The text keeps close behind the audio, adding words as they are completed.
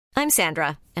I'm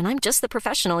Sandra, and I'm just the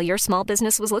professional your small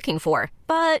business was looking for.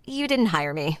 But you didn't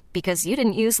hire me because you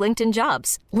didn't use LinkedIn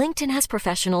Jobs. LinkedIn has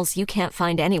professionals you can't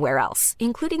find anywhere else,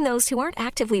 including those who aren't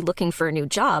actively looking for a new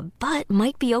job, but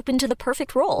might be open to the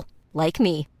perfect role, like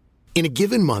me. In a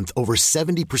given month, over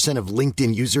 70% of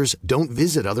LinkedIn users don't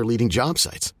visit other leading job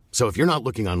sites. So if you're not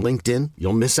looking on LinkedIn,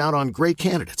 you'll miss out on great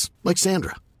candidates like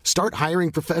Sandra. Start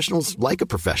hiring professionals like a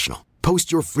professional.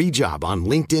 Post your free job on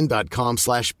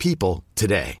linkedin.com/people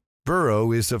today.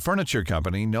 Burrow is a furniture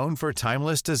company known for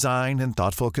timeless design and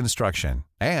thoughtful construction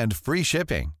and free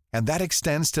shipping, and that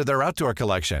extends to their outdoor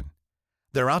collection.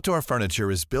 Their outdoor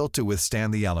furniture is built to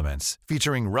withstand the elements,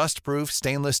 featuring rust-proof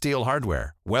stainless steel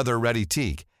hardware, weather-ready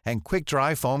teak, and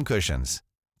quick-dry foam cushions.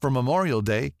 For Memorial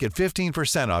Day, get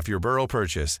 15% off your Burrow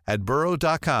purchase at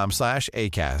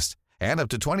burrow.com/ACAST and up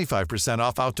to 25%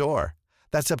 off outdoor.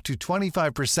 That's up to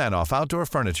 25% off outdoor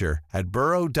furniture at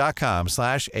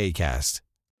burrow.com/ACAST.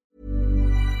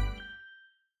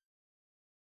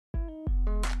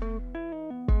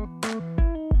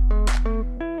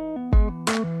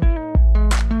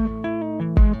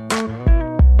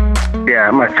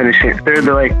 Yeah, my finishing, they're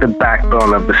the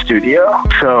backbone of the studio.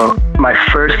 So my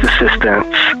first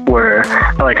assistants were,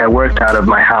 I worked out of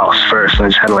my house first, and I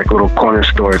just had a little corner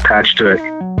store attached to it.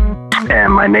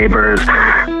 And my neighbors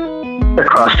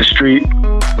across the street,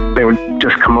 they would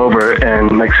just come over and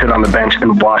sit on the bench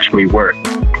and watch me work.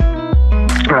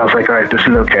 And I was like, all right, this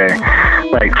is okay.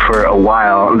 For a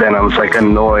while, and then I was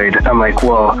annoyed. I'm like,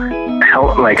 well,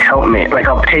 help me.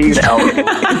 I'll pay you to help me.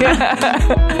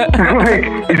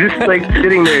 You're just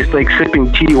sitting there,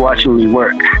 sipping tea, watching me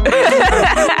work.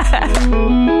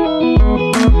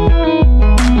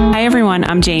 Hi everyone,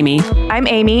 I'm Jamie. I'm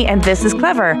Amy, and this is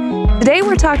Clever. Today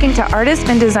we're talking to artist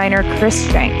and designer Chris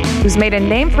Schanck, who's made a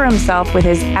name for himself with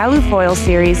his alufoil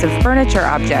series of furniture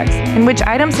objects, in which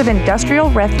items of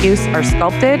industrial refuse are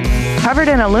sculpted, covered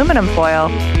in aluminum foil,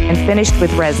 and finished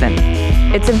with resin.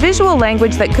 It's a visual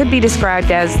language that could be described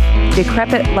as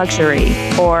decrepit luxury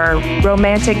or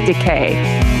romantic decay,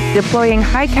 deploying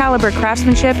high-caliber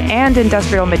craftsmanship and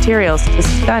industrial materials to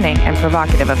stunning and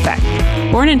provocative effect.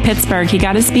 Born in Pittsburgh, he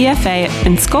got his BFA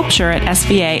in sculpture at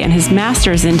SVA and his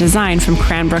master's in design from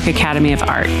Cranbrook Academy of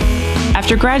Art.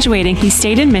 After graduating, he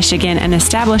stayed in Michigan and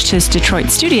established his Detroit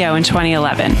studio in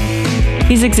 2011.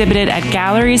 He's exhibited at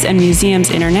galleries and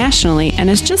museums internationally and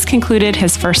has just concluded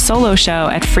his first solo show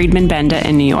at Friedman Benda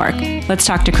in New York. Let's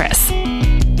talk to Chris.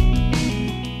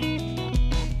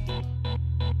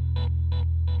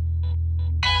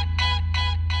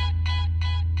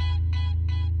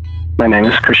 My name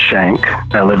is Chris Schanck.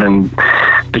 I live in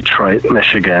Detroit,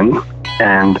 Michigan,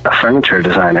 and a furniture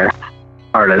designer,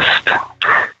 artist,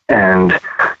 and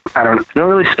I don't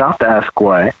really stop to ask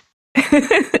why.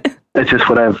 It's just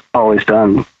what I've always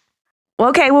done.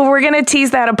 Okay, well, we're going to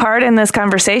tease that apart in this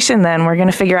conversation then. We're going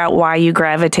to figure out why you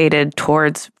gravitated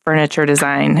towards furniture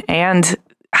design and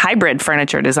hybrid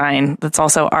furniture design that's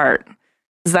also art.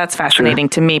 That's fascinating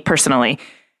to me personally.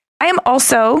 I am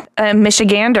also a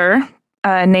Michigander.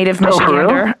 Native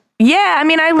Michigander. Really? Yeah,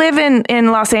 I live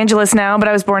in Los Angeles now, but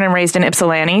I was born and raised in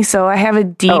Ypsilanti, so I have a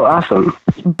deep, awesome,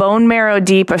 bone marrow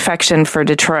deep affection for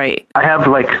Detroit. I have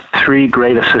 3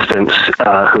 great assistants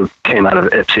who came out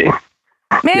of Ypsi.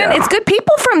 Man, yeah. It's good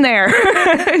people from there.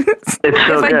 It's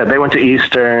so good. They went to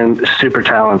Eastern, super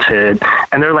talented,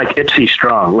 and they're Ypsi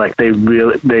strong. They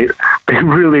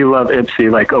really love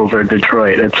Ypsi over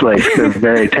Detroit. It's they're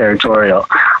very territorial.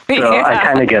 So yeah. I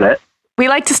kind of get it. We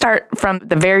like to start from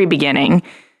the very beginning,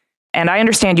 and I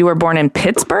understand you were born in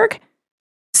Pittsburgh.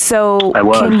 So I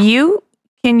was.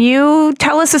 Can you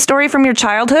tell us a story from your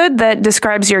childhood that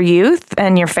describes your youth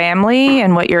and your family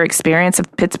and what your experience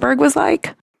of Pittsburgh was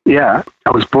like? Yeah,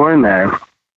 I was born there,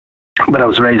 but I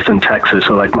was raised in Texas.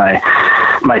 So my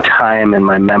time and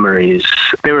my memories,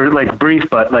 they were brief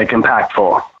but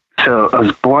impactful. So I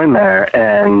was born there,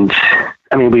 and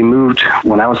we moved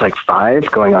when I was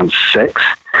 5, going on 6.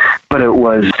 But it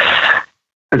was,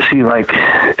 let's see,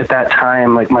 at that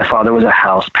time, my father was a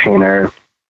house painter.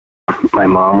 My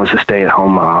mom was a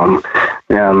stay-at-home mom.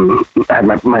 I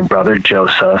had my brother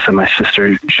Joseph and my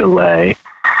sister Shalay.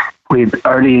 We'd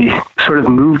already sort of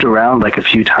moved around a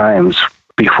few times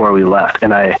before we left.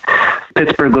 And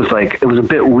Pittsburgh was it was a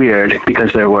bit weird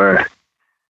because there were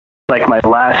my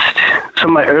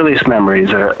earliest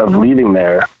memories of leaving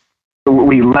there.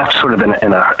 We left sort of in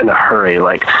a hurry,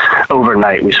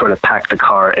 overnight. We sort of packed the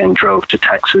car and drove to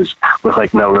Texas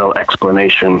with no real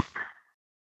explanation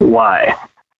why.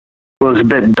 Well, it was a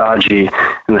bit dodgy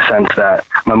in the sense that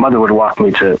my mother would walk me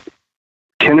to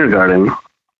kindergarten,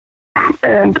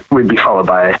 and we'd be followed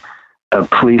by a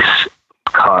police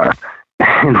car,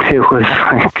 And it was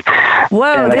like,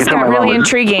 whoa, this got really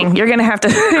intriguing. You're gonna have to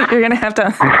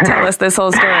tell us this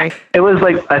whole story. It was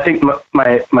like, I think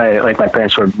my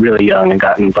parents were really young and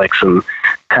got into like some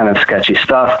kind of sketchy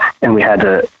stuff, and we had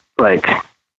to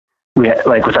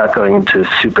without going into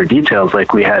super details,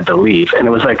 like we had to leave, and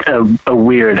it was like a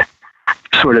weird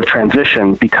sort of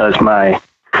transition because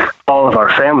all of our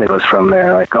family was from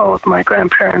there, like all of my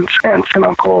grandparents, aunts and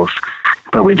uncles,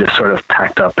 but we just sort of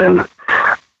packed up and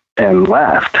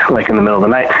left, like in the middle of the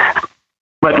night.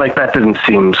 But like that didn't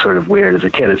seem sort of weird as a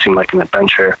kid. It seemed like an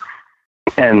adventure.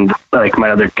 And like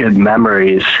my other good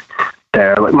memories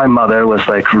there, like my mother was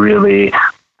like really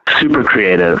super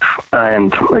creative,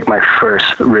 and like my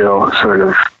first real sort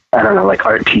of, I don't know, like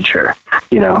art teacher,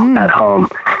 at home.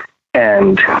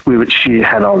 And she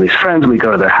had all these friends. We'd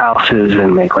go to their houses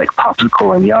and make like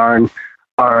popsicle and yarn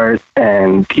art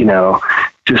and,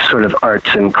 just sort of arts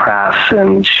and crafts.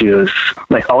 And she was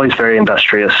like always very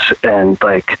industrious and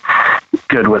like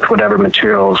good with whatever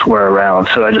materials were around.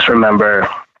 So I just remember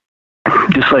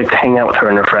just like hanging out with her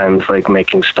and her friends, like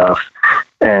making stuff.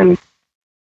 And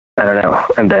I don't know.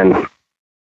 And then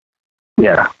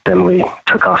we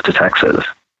took off to Texas.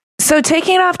 So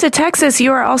taking off to Texas, you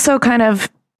were also kind of,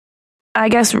 I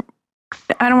guess,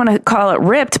 I don't want to call it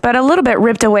ripped, but a little bit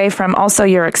ripped away from also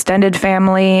your extended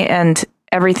family and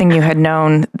everything you had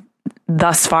known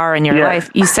thus far in your life.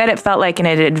 You said it felt like an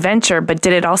adventure, but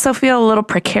did it also feel a little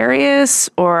precarious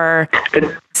or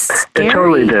scary? It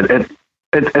totally did.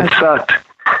 It sucked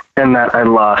in that I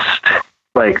lost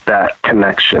like that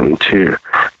connection to,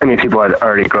 people I'd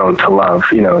already grown to love,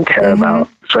 and care about,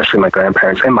 especially my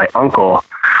grandparents and my uncle,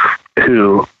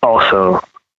 who also,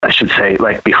 I should say,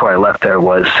 like before I left there,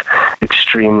 was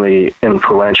extremely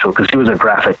influential because he was a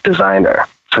graphic designer.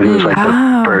 So he was like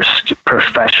the first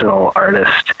professional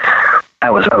artist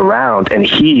I was around. And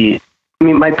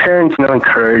my parents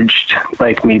encouraged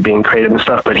like me being creative and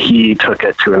stuff, but he took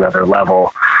it to another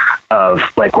level of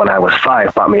like when I was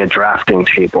 5, bought me a drafting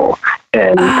table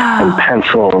and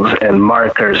pencils and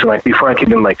markers. And like before I could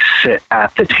even like sit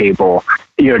at the table,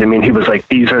 you know what I mean? He was like,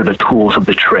 these are the tools of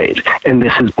the trade. And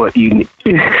this is what you need.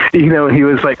 He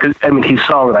was like, he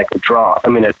saw that I could draw.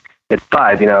 At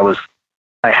 5,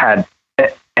 I had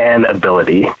an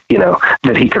ability,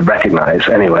 that he could recognize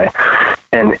anyway.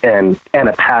 And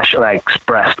a passion. I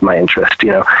expressed my interest,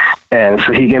 and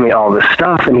so he gave me all this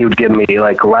stuff, and he would give me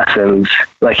like lessons.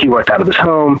 Like he worked out of his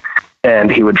home,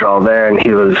 and he would draw there. And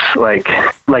he was like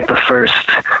my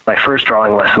first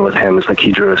drawing lesson with him is like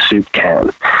he drew a soup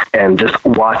can, and just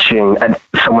watching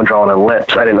someone draw an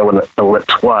ellipse. I didn't know what an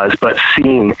ellipse was, but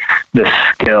seeing the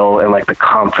skill and like the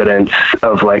confidence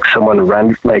of like someone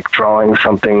drawing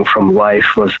something from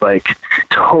life was like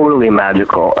totally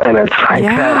magical. And it's like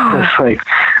that was like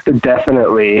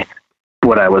definitely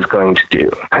what I was going to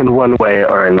do in one way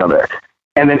or another.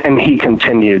 And he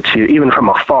continued to, even from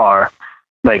afar,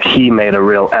 like he made a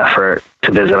real effort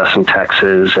to visit us in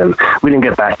Texas, and we didn't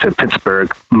get back to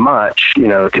Pittsburgh much.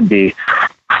 It could be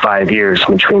 5 years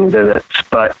between visits,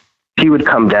 but he would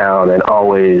come down and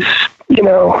always,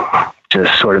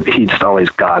 just sort of, he just always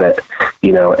got it,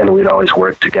 and we'd always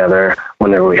work together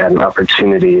whenever we had an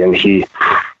opportunity. And he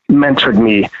mentored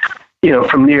me,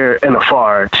 from near and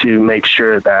afar to make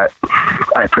sure that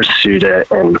I pursued it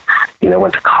and,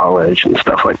 went to college and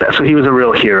stuff like that. So he was a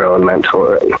real hero and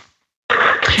mentor.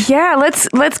 Yeah,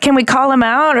 can we call him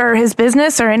out or his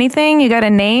business or anything? You got a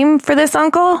name for this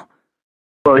uncle?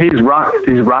 Well, he's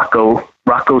Rocco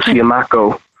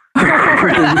Siamaco.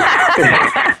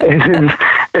 is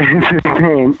his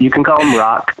name. You can call him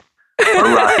Rock or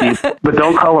Rocky, but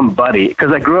don't call him Buddy,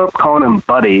 because I grew up calling him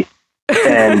Buddy,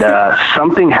 and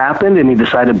something happened, and he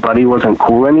decided Buddy wasn't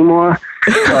cool anymore.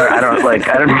 Or I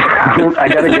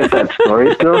gotta get that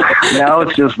story still. Now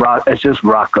it's just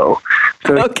Rocco.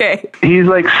 So okay, he's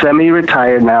like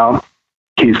semi-retired now.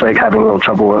 He's like having a little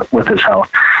trouble with his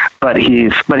health, but he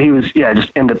was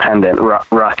just independent.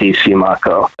 Rocky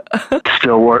Siamaco,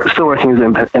 still working as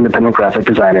an independent graphic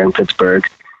designer in Pittsburgh.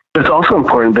 But it's also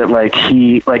important that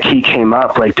he came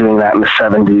up like doing that in the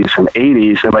 70s and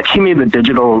 80s, and like he made the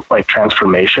digital like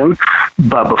transformation.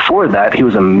 But before that, he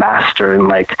was a master in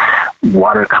like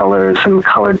watercolors and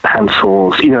colored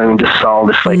pencils. Just saw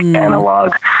this like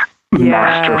analog,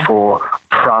 masterful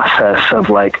process of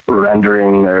like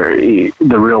rendering or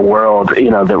the real world.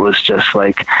 That was just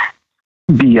like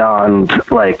beyond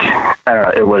like, I don't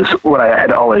know. It was what I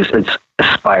had always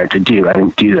aspired to do. I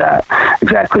didn't do that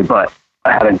exactly, but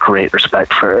I had a great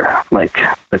respect for like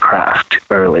the craft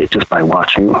early just by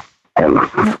watching him.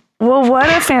 Well, what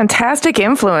a fantastic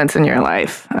influence in your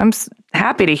life. I'm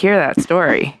happy to hear that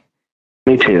story.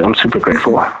 Me too. I'm super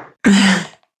grateful.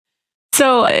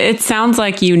 So it sounds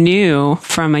like you knew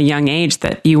from a young age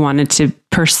that you wanted to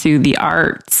pursue the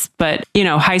arts, but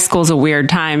high school's a weird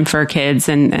time for kids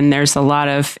and there's a lot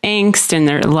of angst and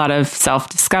there's a lot of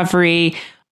self-discovery.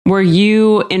 Were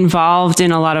you involved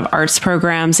in a lot of arts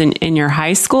programs in your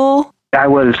high school? I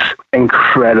was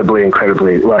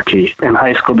incredibly lucky in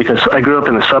high school because I grew up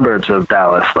in the suburbs of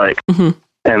Dallas,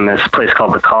 in this place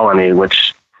called the Colony,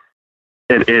 which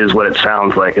it is what it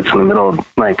sounds like. It's in the middle of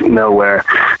nowhere.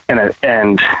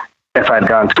 And if I'd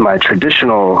gone to my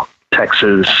traditional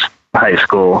Texas high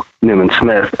school, Newman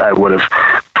Smith, I would have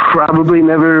probably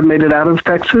never made it out of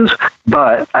Texas.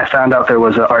 But I found out there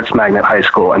was an arts magnet high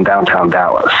school in downtown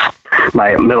Dallas.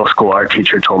 My middle school art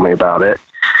teacher told me about it.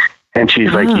 And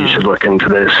she's like, you should look into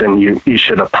this and you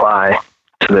should apply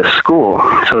to this school.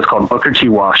 So it's called Booker T.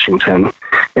 Washington.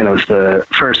 And it was the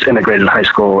first integrated high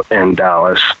school in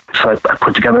Dallas. So I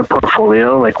put together a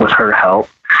portfolio, with her help,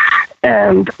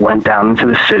 and went down into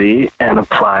the city and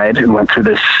applied and went through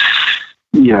this,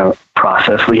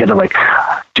 process. We had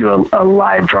to do a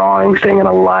live drawing thing and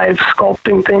a live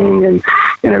sculpting thing and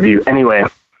interview. Anyway,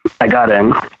 I got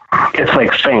in. It's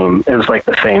like fame. It was like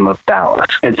the fame of Dallas.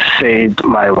 It saved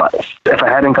my life. If I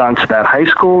hadn't gone to that high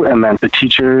school and met the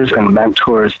teachers and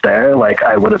mentors there,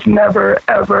 I would have never,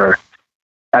 ever,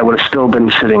 I would have still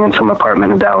been sitting in some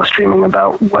apartment in Dallas dreaming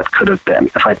about what could have been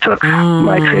if I took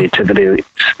my creativity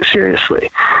seriously.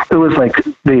 It was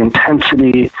the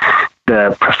intensity,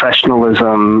 the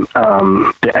professionalism,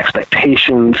 the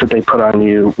expectations that they put on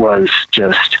you was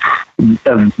just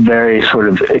a very sort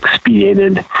of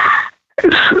expedited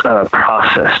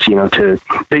process,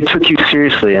 they took you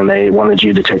seriously and they wanted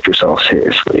you to take yourself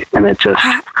seriously. And it just...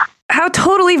 How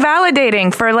totally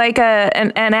validating for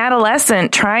an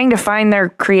adolescent trying to find their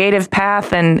creative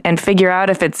path and figure out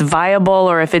if it's viable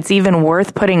or if it's even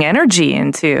worth putting energy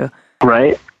into.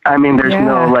 Right. I mean, there's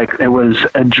no, it was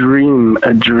a dream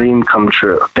come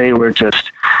true. They were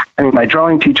just, my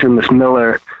drawing teacher, Miss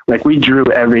Miller, we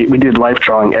did life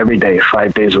drawing every day,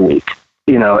 5 days a week.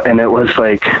 And it was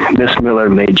Miss Miller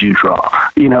made you draw,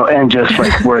 and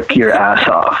just work your ass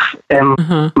off. And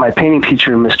my painting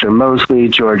teacher, Mr. Mosley,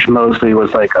 George Mosley,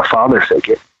 was a father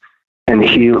figure. And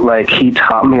he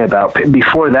taught me about,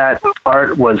 before that,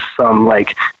 art was some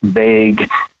vague,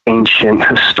 ancient,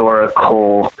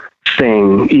 historical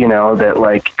thing, that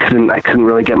I couldn't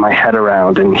really get my head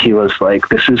around. And he was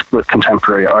this is what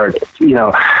contemporary art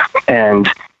is,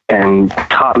 and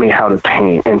taught me how to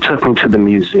paint and took me to the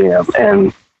museum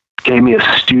and gave me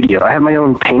a studio. I had my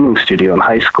own painting studio in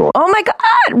high school. Oh my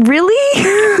God,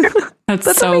 really?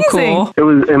 That's so amazing. Cool. It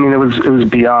was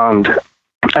beyond,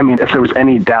 if there was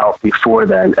any doubt before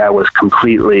then, I was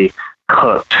completely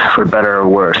cooked, for better or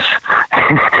worse,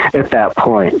 at that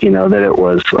point, that it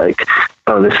was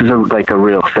oh, this is a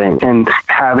real thing. And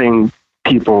having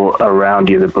people around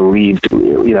you that believed in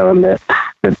you, and that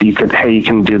you could, hey, you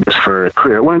can do this for a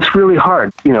career. When it's really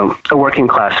hard, a working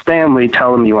class family,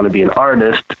 tell them you want to be an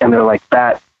artist, and they're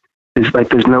that is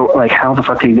there's no, how the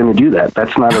fuck are you going to do that?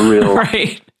 That's not a real,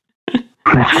 right.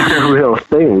 That's not a real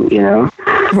thing,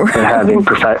 But having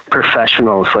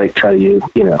professionals tell you,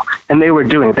 and they were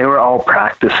doing it. They were all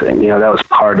practicing, that was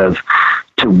part of,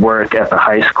 to work at the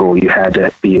high school, you had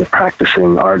to be a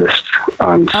practicing artist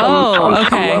on some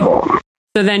level.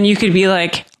 So then you could be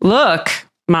look,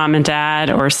 mom and dad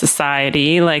or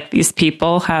society, these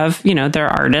people have, they're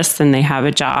artists and they have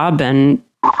a job and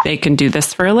they can do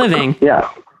this for a living. Yeah.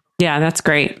 Yeah, that's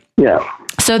great. Yeah.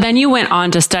 So then you went on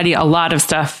to study a lot of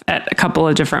stuff at a couple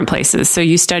of different places. So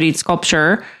you studied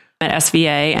sculpture at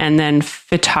SVA and then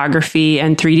photography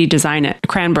and 3D design at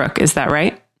Cranbrook. Is that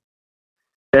right?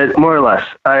 More or less.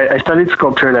 I studied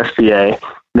sculpture at SVA.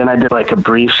 Then I did a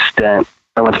brief stint.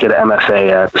 I went to get an MFA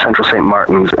at Central St.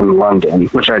 Martin's in London,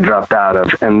 which I dropped out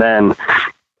of. And then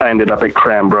I ended up at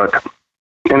Cranbrook.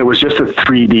 And it was just a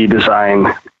 3D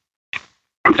design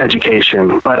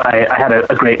education. But I had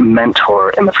a great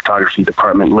mentor in the photography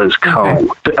department, Liz Cohen.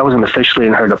 I wasn't officially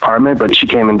in her department, but she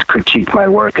came and critiqued my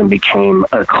work and became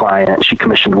a client. She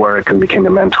commissioned work and became a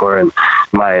mentor. And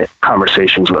my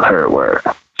conversations with her were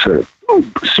sort of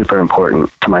super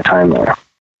important to my time there.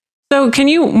 So can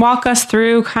you walk us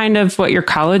through kind of what your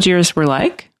college years were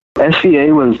like?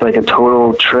 SVA was a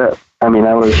total trip. I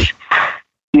was,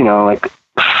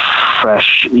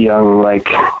 fresh, young,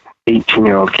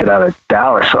 18-year-old kid out of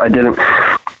Dallas. So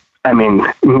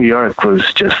New York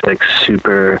was just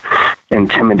super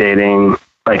intimidating.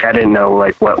 I didn't know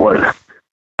what was.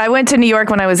 I went to New York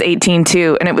when I was 18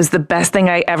 too, and it was the best thing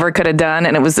I ever could have done.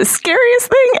 And it was the scariest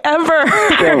thing ever.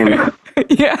 Same.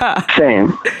 Yeah.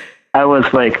 Same. I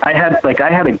was like, I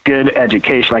had a good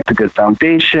education, like a good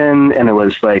foundation. And it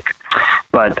was like,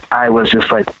 but I was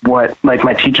just like, what, like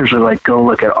my teachers were like, go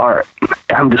look at art.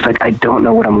 And I'm just like, I don't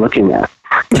know what I'm looking at.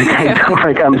 Like, I don't,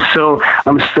 like, I'm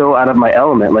so out of my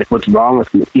element. Like, what's wrong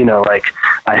with me? You know, like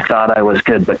I thought I was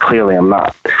good, but clearly I'm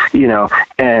not, you know,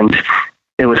 and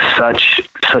it was such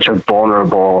a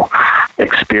vulnerable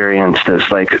experience. This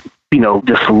like, you know,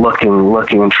 just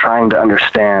looking and trying to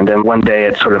understand. And one day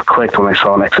it sort of clicked when I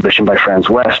saw an exhibition by Franz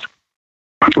West.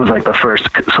 It was like the first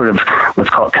sort of, let's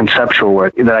call it conceptual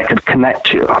work that I could connect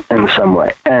to in some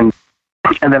way. And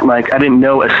then like, I didn't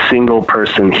know a single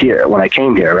person here when I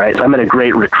came here, right? So I met a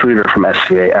great recruiter from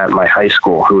SVA at my high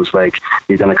school who was like,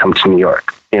 you're going to come to New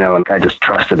York, you know, and I just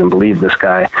trusted and believed this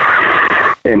guy.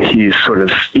 And he sort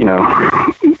of, you know,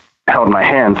 held my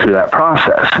hand through that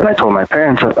process. And I told my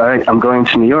parents, all right, I'm going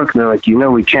to New York. And they're like, you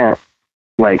know, we can't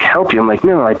like help you. I'm like,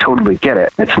 no, I totally get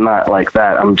it. It's not like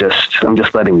that. I'm just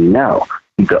letting you know.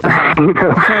 You go.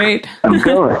 Right. I'm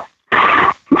going.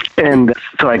 And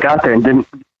so I got there and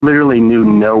literally knew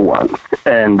no one.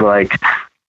 And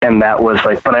that was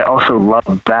like, but I also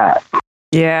loved that.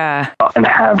 Yeah. And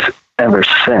have ever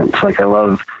since. Like, I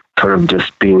love sort of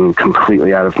just being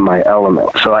completely out of my element.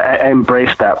 So I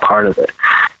embraced that part of it.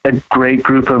 A great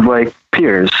group of like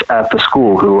peers at the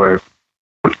school who were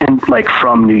like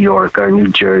from New York or New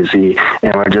Jersey,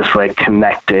 and were just like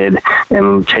connected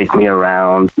and take me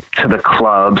around to the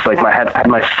clubs. Like I had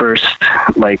my first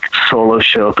like solo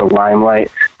show at the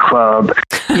Limelight Club.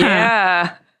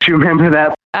 Yeah. Do you remember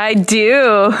that? I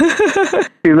do.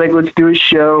 He was like, let's do a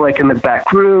show like in the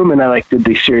back room. And I like did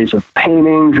these series of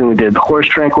paintings, and we did horse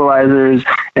tranquilizers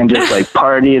and just like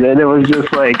partied. And it was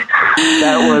just like,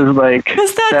 that was like,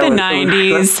 was that the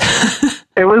 90s?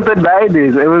 It was the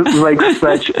 90s. It was like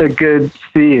such a good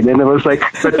scene. And it was like,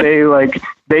 but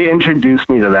they introduced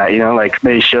me to that, you know, like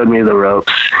they showed me the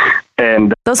ropes.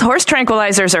 And those horse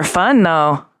tranquilizers are fun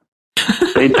though.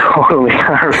 They totally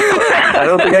are. I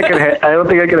don't think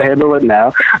I could handle it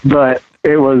now, but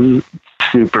it was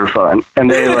super fun. And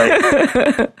they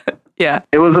like, yeah,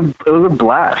 it was a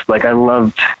blast. Like I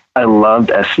loved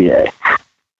SCA,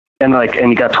 and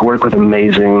you got to work with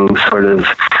amazing sort of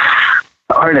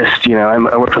artists. You know,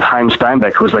 I worked with Chaim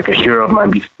Steinbeck, who was like a hero of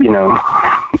mine. You know,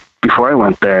 before I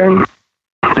went there, and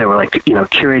they were like, you know,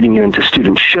 curating you into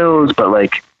student shows, but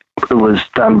like, it was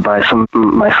done by some of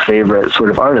my favorite sort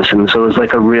of artists. And so it was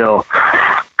like a real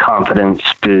confidence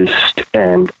boost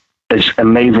and this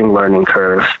amazing learning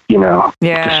curve, you know,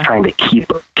 just trying to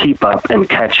keep up and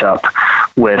catch up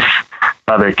with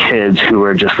other kids who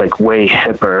were just like way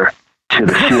hipper to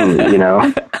the scene, you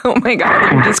know? Oh my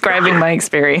God. You're describing my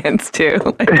experience too.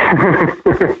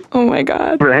 Oh my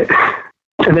God. Right.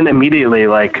 And then immediately,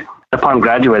 like, upon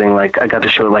graduating, like I got to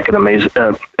show like an amazing,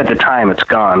 at the time it's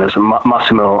gone, there's a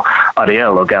Massimo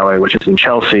Ariello gallery, which is in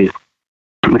Chelsea.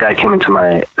 The guy came into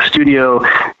my studio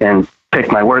and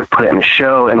picked my work, put it in a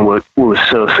show. And what was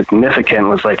so significant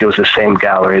was like, it was the same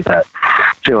gallery that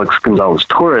Felix Gonzalez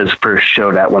Torres first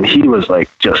showed at when he was like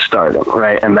just starting.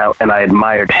 Right. And I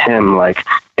admired him like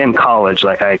in college.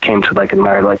 Like I came to like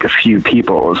admire like a few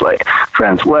people. It was like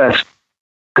Franz West,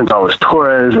 Gonzalez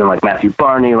Torres, and like Matthew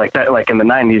Barney, like that, like in the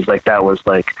 90s, like that was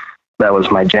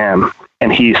my jam.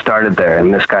 And he started there,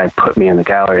 and this guy put me in the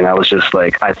gallery, and I was just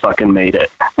like, I fucking made it.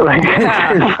 Like,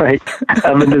 it's like,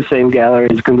 I'm in the same gallery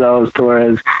as Gonzalez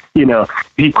Torres. You know,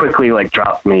 he quickly like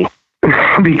dropped me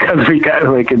because we got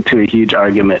like into a huge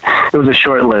argument. It was a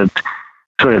short-lived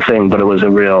sort of thing, but it was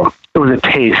a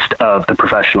taste of the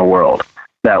professional world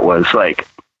that was like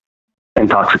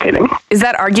intoxicating. Is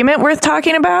that argument worth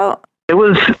talking about? It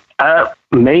was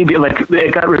maybe like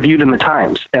it got reviewed in the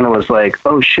Times, and it was like,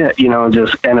 oh shit, you know, and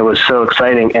it was so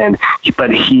exciting.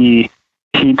 But he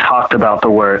talked about the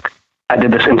work. I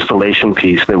did this installation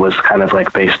piece that was kind of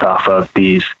like based off of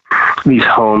these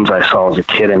homes I saw as a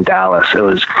kid in Dallas. It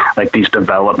was like these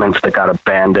developments that got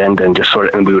abandoned, and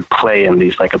and we would play in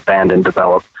these like abandoned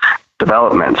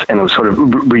developments, and it was sort of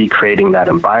recreating that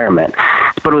environment.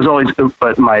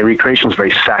 But my recreation was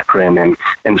very saccharine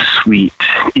and sweet,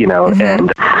 you know,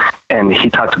 and he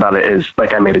talked about it as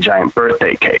like I made a giant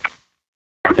birthday cake.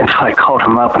 And so I called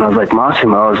him up and I was like,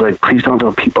 Massimo, I was like, please don't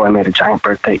tell people I made a giant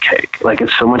birthday cake. Like,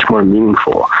 it's so much more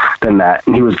meaningful than that.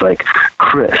 And he was like,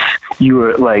 Chris, you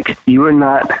were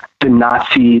not the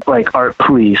Nazi, like, art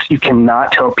police. You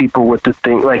cannot tell people what to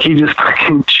think. Like, he just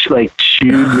fucking, like,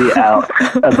 chewed me out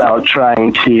about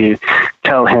trying to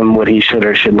tell him what he should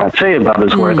or should not say about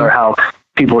his work or how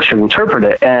people should interpret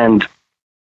it. And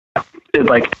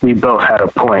we both had a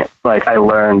point. Like, I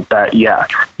learned that, yeah,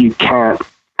 you can't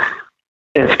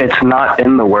it's not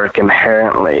in the work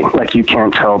inherently. Like, you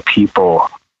can't tell people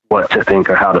what to think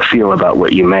or how to feel about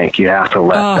what you make. You have to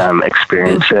let them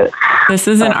experience it. This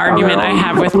is an argument I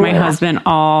have with my husband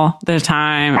all the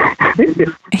time.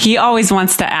 He always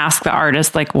wants to ask the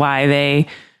artist, like, why they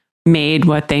made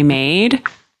what they made.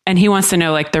 And he wants to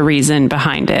know, like, the reason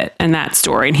behind it and that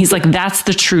story. And he's like, that's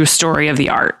the true story of the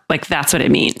art. Like, that's what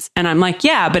it means. And I'm like,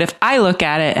 yeah, but if I look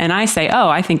at it and I say, oh,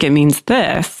 I think it means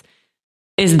this,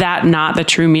 is that not the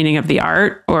true meaning of the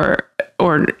art?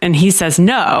 And he says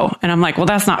no. And I'm like, well,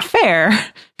 that's not fair,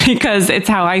 because it's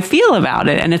how I feel about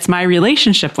it. And it's my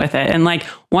relationship with it. And like,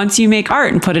 once you make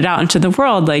art and put it out into the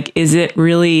world, like, is it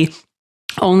really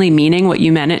only meaning what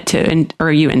you meant it to,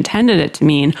 or you intended it to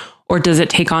mean? Or does it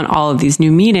take on all of these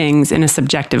new meanings in a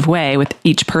subjective way with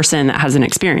each person that has an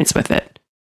experience with it?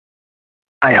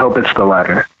 I hope it's the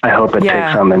latter. I hope it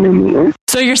takes on the new meaning.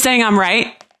 So you're saying I'm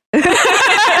right?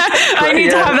 I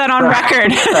need to have that on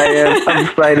record.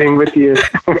 I'm siding with you.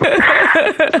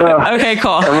 Okay,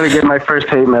 cool. I'm going to get my first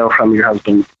hate mail from your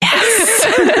husband. Yes.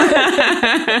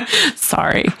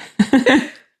 Sorry.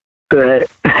 Right.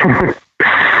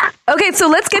 Okay, so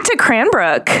let's get to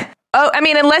Cranbrook. Oh, I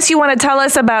mean, unless you want to tell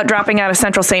us about dropping out of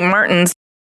Central St. Martin's.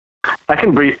 I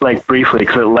can briefly,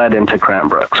 because it led into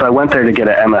Cranbrook. So I went there to get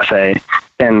an MFA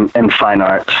in fine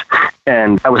arts,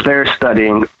 and I was there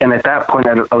studying. And at that point,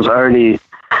 I was already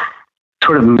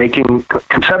sort of making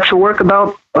conceptual work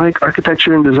about like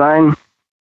architecture and design,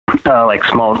 like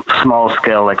small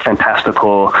scale, like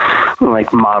fantastical,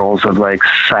 like models of like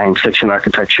science fiction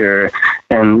architecture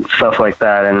and stuff like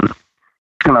that. And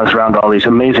I was around all these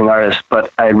amazing artists,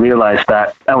 but I realized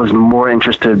that I was more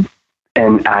interested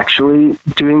in actually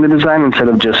doing the design instead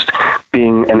of just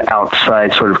being an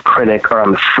outside sort of critic or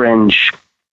on the fringe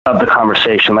of the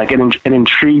conversation. Like, it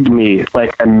intrigued me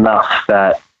like enough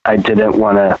that I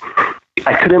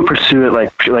couldn't pursue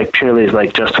it like purely as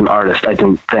like just an artist. I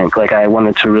didn't think like I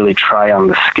wanted to really try on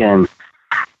the skin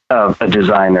of a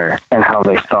designer and how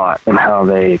they thought and how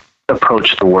they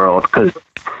approached the world.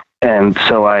 And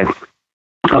so I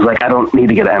was like, I don't need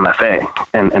to get an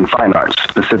MFA in fine arts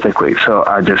specifically. So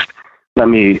I just, let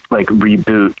me like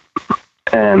reboot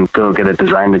and go get a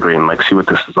design degree and like see what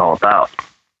this is all about.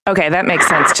 Okay, that makes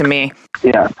sense to me.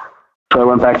 Yeah. So I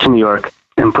went back to New York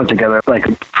and put together like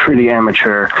a pretty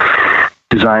amateur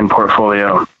design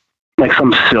portfolio, like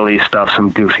some silly stuff,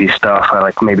 some goofy stuff. I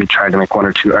like maybe tried to make one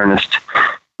or two earnest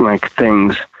like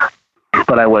things,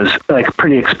 but I was like a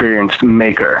pretty experienced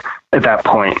maker at that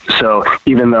point. So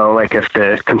even though like if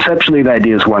conceptually the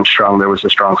ideas weren't strong, there was a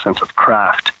strong sense of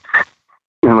craft.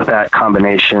 And with that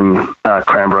combination,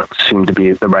 Cranbrook seemed to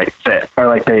be the right fit. Or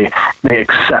like they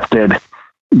accepted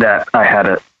that I had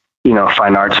a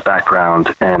fine arts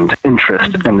background and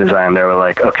interest in design. They were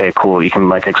like, okay, cool, you can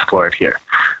like explore it here.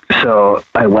 So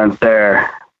I went there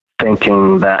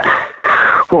thinking that,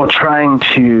 well, trying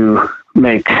to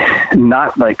make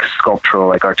not like sculptural,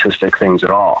 like artistic things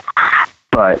at all,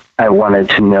 but I wanted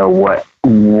to know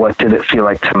what did it feel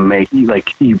like to make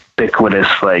like ubiquitous,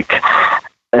 like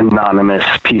anonymous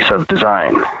piece of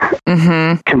design.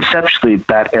 Mm-hmm. Conceptually,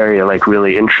 that area like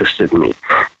really interested me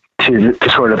to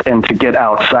sort of, and to get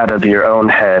outside of your own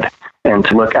head and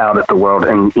to look out at the world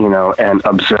and, and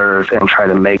observe and try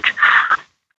to make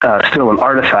still an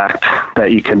artifact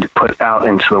that you can put out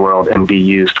into the world and be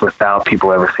used without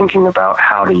people ever thinking about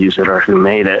how to use it or who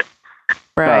made it.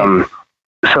 Right.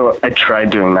 So I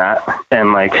tried doing that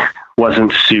and like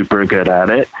wasn't super good at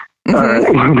it.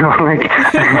 Like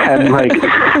I had like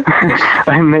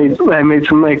I made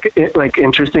some like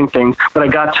interesting things, but I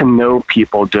got to know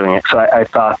people doing it. So I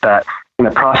thought that in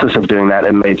the process of doing that,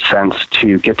 it made sense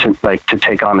to get to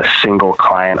take on a single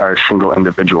client or a single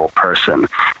individual person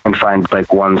and find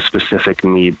like one specific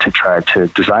need to try to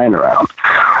design around.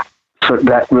 So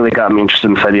that really got me interested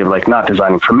in this idea of like not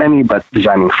designing for many, but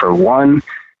designing for one,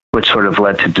 which sort of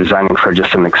led to designing for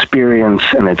just an experience,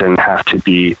 and it didn't have to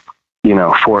be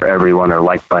for everyone or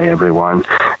liked by everyone.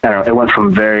 I don't know, it went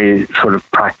from very sort of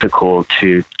practical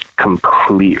to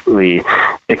completely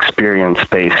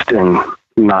experience-based and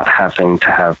not having to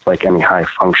have like any high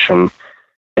function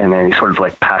in any sort of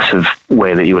like passive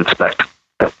way that you would expect,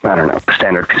 I don't know, a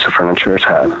standard piece of furniture to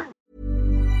have.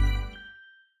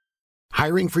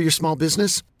 Hiring for your small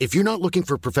business? If you're not looking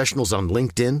for professionals on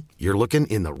LinkedIn, you're looking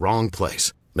in the wrong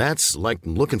place. That's like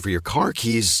looking for your car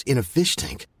keys in a fish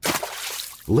tank.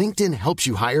 LinkedIn helps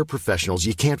you hire professionals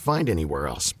you can't find anywhere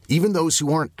else, even those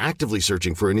who aren't actively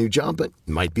searching for a new job but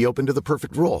might be open to the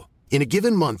perfect role. In a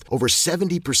given month, over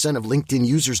 70% of LinkedIn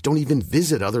users don't even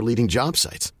visit other leading job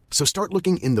sites. So start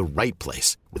looking in the right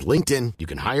place. With LinkedIn, you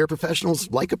can hire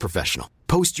professionals like a professional.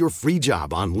 Post your free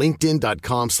job on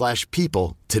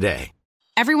linkedin.com/people today.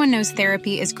 Everyone knows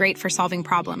therapy is great for solving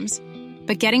problems,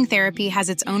 but getting therapy has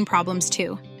its own problems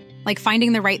too, like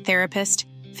finding the right therapist,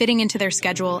 fitting into their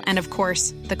schedule, and of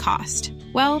course, the cost.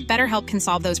 Well, BetterHelp can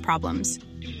solve those problems.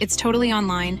 It's totally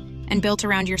online and built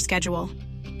around your schedule.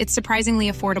 It's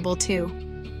surprisingly affordable too.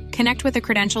 Connect with a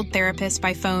credentialed therapist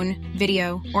by phone,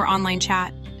 video, or online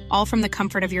chat, all from the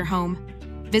comfort of your home.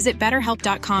 Visit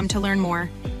BetterHelp.com to learn more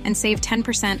and save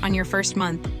 10% on your first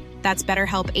month. That's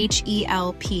BetterHelp,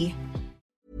 H-E-L-P.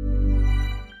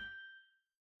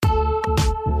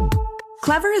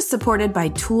 Clever is supported by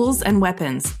Tools and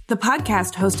Weapons, the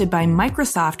podcast hosted by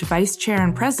Microsoft Vice Chair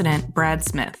and President Brad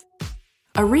Smith.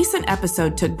 A recent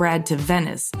episode took Brad to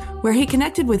Venice, where he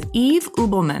connected with Yves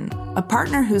Ubelman, a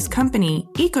partner whose company,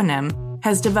 Econem,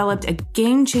 has developed a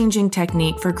game-changing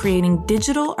technique for creating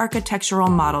digital architectural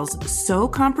models so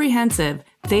comprehensive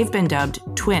they've been dubbed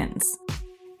twins.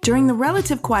 During the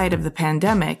relative quiet of the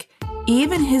pandemic,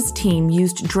 Yves and his team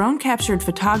used drone-captured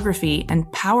photography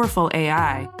and powerful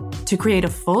AI to create a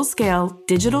full-scale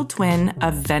digital twin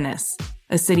of Venice,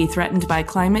 a city threatened by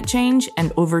climate change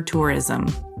and over-tourism.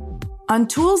 On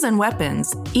Tools and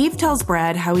Weapons, Yves tells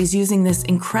Brad how he's using this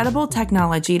incredible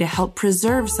technology to help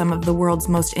preserve some of the world's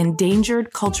most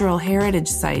endangered cultural heritage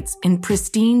sites in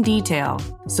pristine detail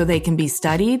so they can be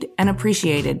studied and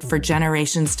appreciated for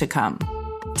generations to come.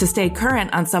 To stay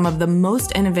current on some of the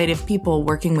most innovative people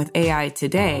working with AI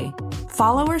today,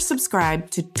 follow or subscribe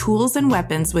to Tools and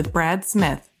Weapons with Brad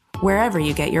Smith, wherever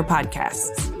you get your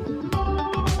podcasts.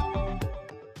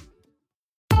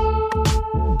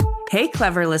 Hey,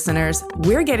 Clever listeners,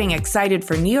 we're getting excited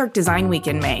for New York Design Week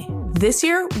in May. This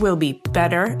year will be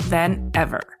better than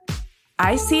ever.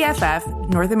 ICFF,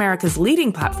 North America's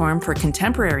leading platform for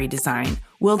contemporary design,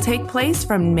 will take place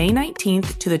from May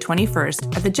 19th to the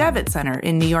 21st at the Javits Center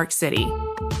in New York City.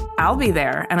 I'll be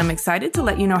there, and I'm excited to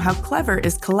let you know how Clever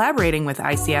is collaborating with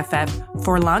ICFF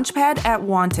for Launchpad at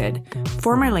Wanted,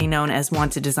 formerly known as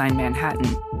Wanted Design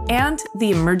Manhattan, and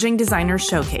the Emerging Designers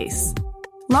Showcase.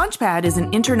 Launchpad is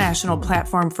an international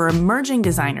platform for emerging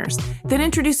designers that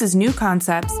introduces new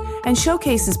concepts and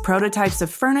showcases prototypes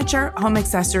of furniture, home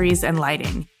accessories, and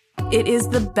lighting. It is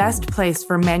the best place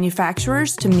for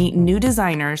manufacturers to meet new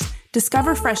designers,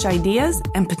 discover fresh ideas,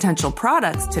 and potential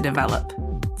products to develop.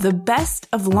 The best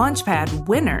of Launchpad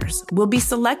winners will be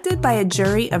selected by a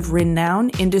jury of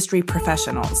renowned industry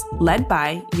professionals, led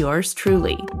by yours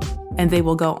truly. And they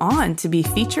will go on to be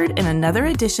featured in another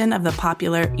edition of the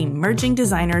popular Emerging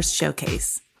Designers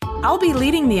Showcase. I'll be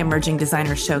leading the Emerging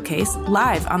Designers Showcase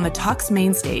live on the Talks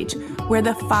main stage, where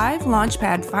the 5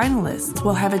 Launchpad finalists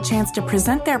will have a chance to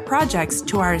present their projects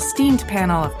to our esteemed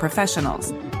panel of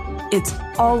professionals. It's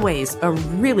always a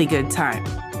really good time.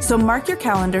 So mark your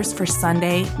calendars for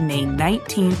Sunday, May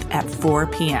 19th at 4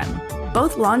 p.m.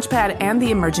 Both Launchpad and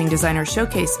the Emerging Designer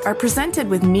Showcase are presented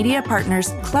with media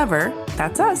partners Clever,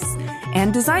 that's us,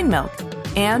 and Design Milk,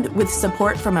 and with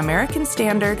support from American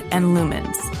Standard and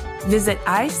Lumens. Visit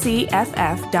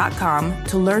icff.com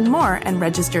to learn more and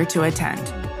register to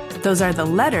attend. Those are the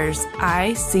letters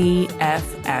icff.com.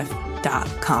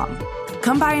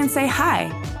 Come by and say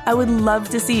hi. I would love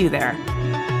to see you there.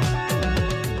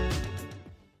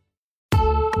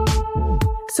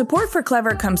 Support for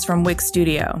Clever comes from Wix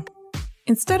Studio.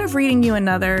 Instead of reading you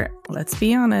another, let's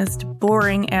be honest,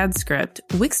 boring ad script,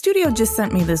 Wix Studio just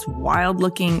sent me this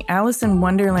wild-looking Alice in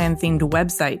Wonderland-themed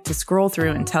website to scroll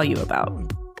through and tell you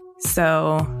about.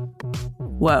 So,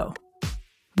 whoa.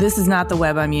 This is not the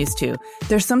web I'm used to.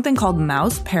 There's something called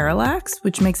mouse parallax,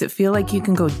 which makes it feel like you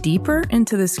can go deeper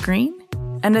into the screen.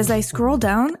 And as I scroll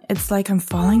down, it's like I'm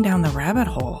falling down the rabbit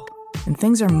hole. And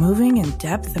things are moving in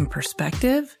depth and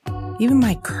perspective. Even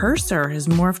my cursor has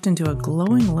morphed into a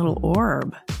glowing little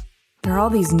orb. There are all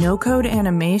these no-code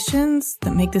animations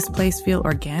that make this place feel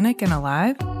organic and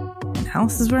alive. And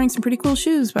Alice is wearing some pretty cool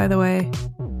shoes, by the way.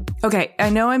 Okay, I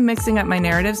know I'm mixing up my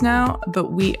narratives now,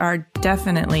 but we are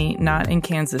definitely not in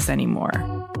Kansas anymore.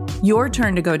 Your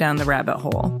turn to go down the rabbit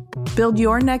hole. Build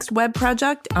your next web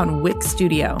project on Wix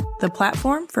Studio, the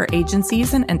platform for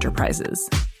agencies and enterprises.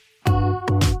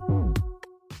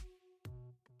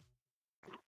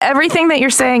 Everything that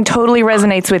you're saying totally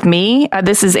resonates with me.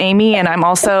 This is Amy, and I'm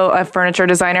also a furniture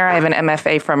designer. I have an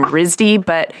MFA from RISD,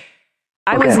 but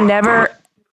I was never,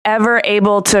 ever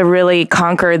able to really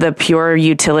conquer the pure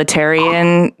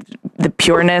utilitarian, the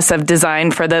pureness of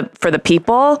design for the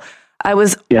people. I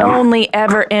was only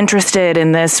ever interested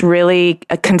in this really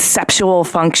conceptual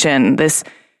function, this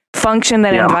function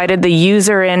that invited the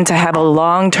user in to have a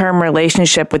long-term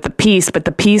relationship with the piece, but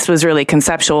the piece was really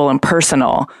conceptual and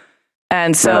personal.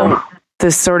 And so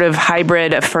this sort of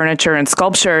hybrid of furniture and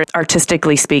sculpture,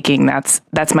 artistically speaking, that's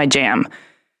my jam.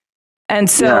 And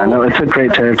so it's a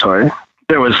great territory.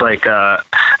 There was I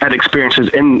had experiences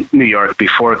in New York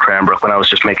before Cranbrook when I was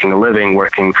just making a living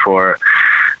working for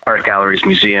art galleries,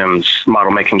 museums,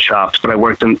 model making shops. But I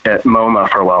worked at MoMA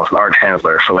for a while as an art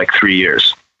handler for 3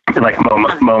 years.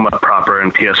 MoMA proper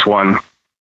and PS1.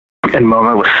 And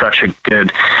MoMA was such a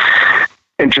good,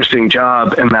 interesting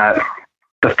job in that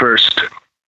the first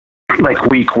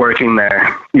week working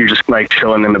there, you're just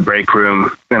chilling in the break room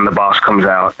and the boss comes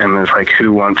out and is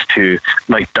who wants to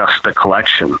dust the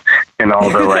collection? And all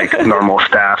the normal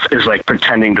staff is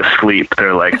pretending to sleep.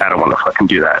 They're I don't want to fucking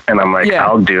do that. And I'm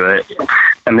I'll do it.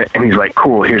 And he's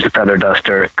cool, here's a feather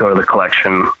duster, go to the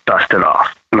collection, dust it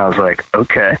off. And I was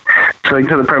okay. So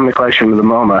to the permanent collection of the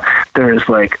MoMA,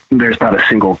 there's not a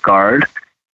single guard,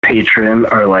 patron,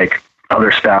 or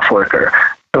other staff worker.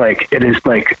 It is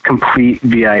complete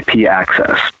VIP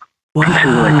access to the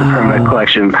permanent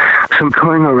collection. So I'm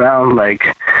going around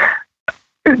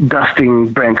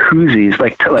dusting Brancusi's,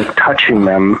 touching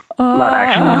them, not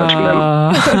actually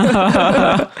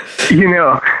touching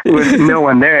them, with no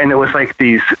one there. And it was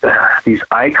these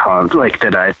icons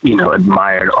that I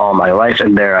admired all my life,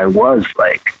 and there I was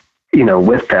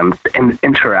with them and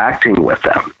interacting with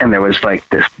them, and there was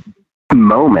this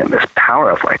moment, this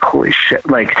power of holy shit,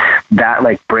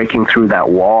 that breaking through that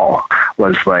wall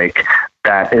was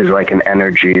that is an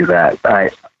energy that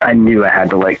I knew I had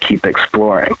to keep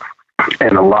exploring.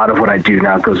 And a lot of what I do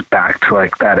now goes back to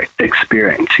that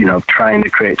experience, trying to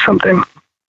create something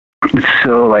that's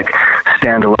so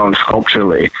standalone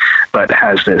sculpturally, but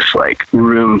has this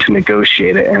room to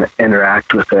negotiate it and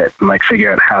interact with it and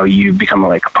figure out how you become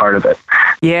a part of it.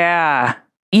 Yeah.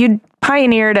 You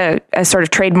pioneered a sort of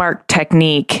trademark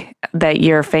technique that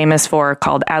you're famous for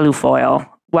called alufoil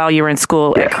while you were in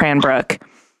school at Cranbrook.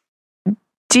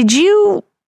 Did you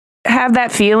have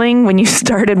that feeling when you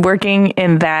started working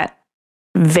in that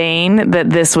vein that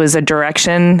this was a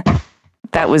direction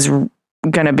that was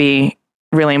going to be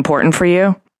really important for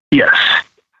you? Yes.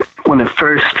 When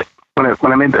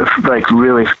I made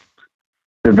really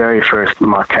the very first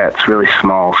maquettes, really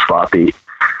small, sloppy,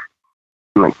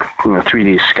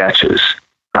 3D sketches,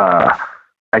 I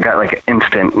got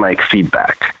instant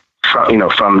feedback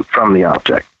from the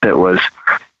object that was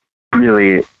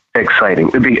really exciting.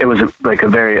 It was a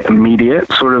very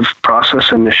immediate sort of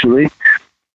process initially,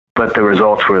 but the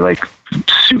results were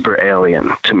super alien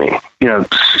to me.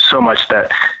 So much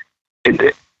that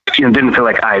it didn't feel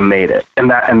like I made it,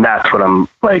 and that's what I'm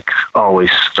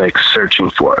always searching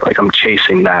for. I'm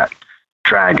chasing that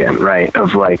dragon, right?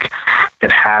 Of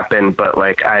it happened, but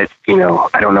I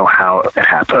don't know how it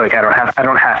happened. I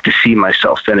don't have to see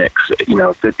myself in it.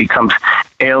 It becomes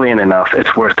alien enough.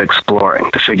 It's worth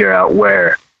exploring to figure out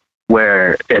where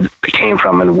it came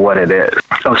from and what it is.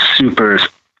 I was super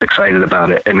excited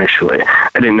about it initially. I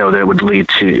didn't know that it would lead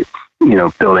to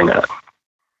building a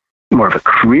more of a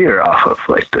career off of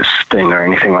this thing or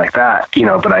anything like that.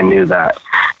 But I knew that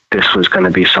this was going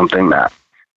to be something that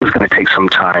was going to take some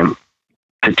time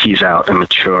to tease out and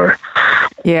mature.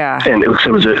 Yeah. And it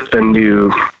was a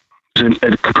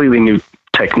completely new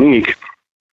technique.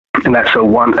 And that's it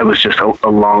was just a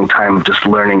long time of just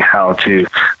learning how to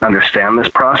understand this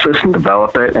process and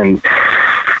develop it. And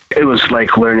it was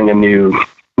learning a new,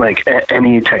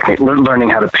 any technique, learning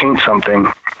how to paint something.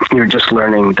 You're just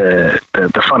learning the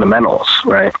fundamentals,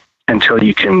 right? Until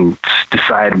you can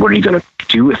decide what are you going to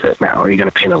do with it now. Are you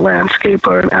going to paint a landscape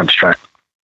or an abstract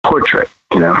portrait?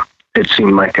 It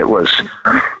seemed like it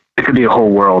could be a whole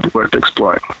world worth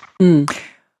exploring. Mm.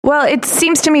 Well, it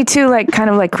seems to me too, kind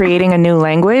of like creating a new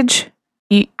language.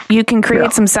 You can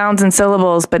create some sounds and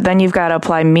syllables, but then you've got to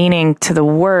apply meaning to the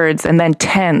words and then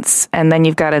tense, and then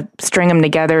you've got to string them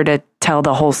together to tell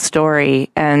the whole story.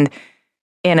 And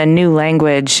in a new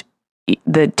language,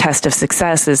 the test of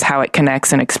success is how it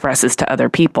connects and expresses to other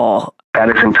people. That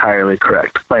is entirely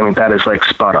correct. That is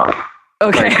spot on.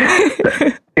 Okay.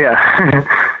 Yeah.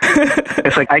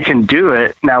 It's I can do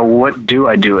it. Now, what do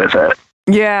I do with it?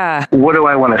 Yeah. What do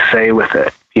I want to say with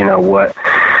it?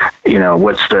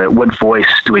 What voice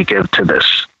do we give to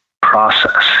this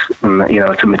process? And,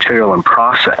 it's a material and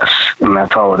process, and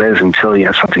that's all it is until you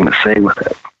have something to say with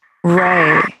it.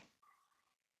 Right.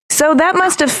 So that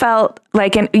must have felt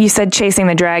and you said chasing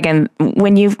the dragon,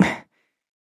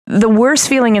 the worst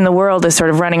feeling in the world is sort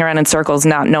of running around in circles,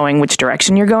 not knowing which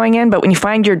direction you're going in. But when you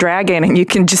find your dragon and you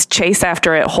can just chase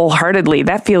after it wholeheartedly,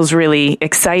 that feels really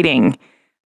exciting.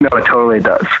 No, it totally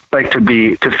does. Like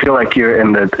to feel like you're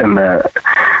in the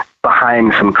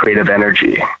behind some creative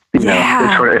energy. You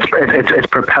know, it's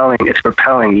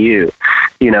propelling you.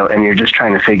 You know, and you're just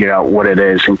trying to figure out what it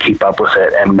is and keep up with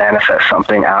it and manifest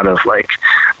something out of like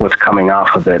what's coming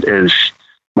off of it. Is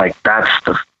like that's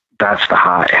the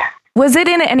high. Was it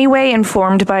in any way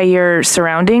informed by your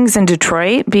surroundings in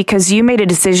Detroit? Because you made a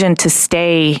decision to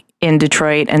stay in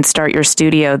Detroit and start your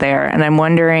studio there. And I'm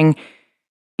wondering,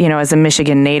 you know, as a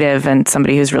Michigan native and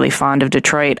somebody who's really fond of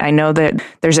Detroit, I know that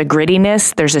there's a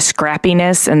grittiness, there's a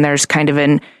scrappiness, and there's kind of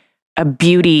a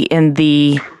beauty in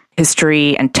the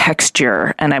history and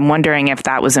texture. And I'm wondering if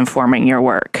that was informing your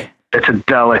work. It's a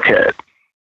delicate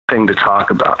thing to talk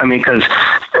about. I mean, because,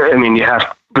 you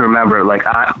have to remember, like,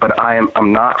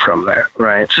 I'm not from there,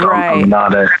 right? So right.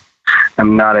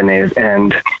 I'm not a native,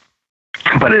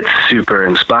 but it's super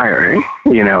inspiring,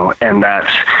 you know, and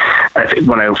I think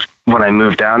when I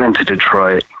moved down into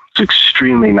Detroit, I was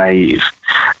extremely naive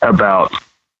about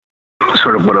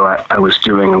sort of what I was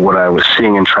doing and what I was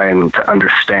seeing and trying to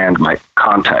understand my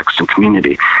context and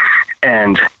community.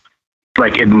 And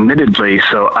like, admittedly,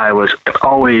 so I was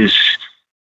always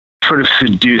sort of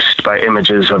seduced by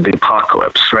images of the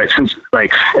apocalypse, right? Since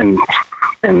like in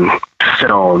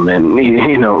film and,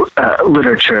 you know,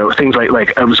 literature, things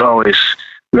like I was always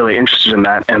really interested in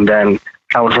that. And then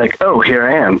I was like, oh, here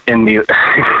I am in the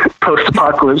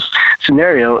post-apocalypse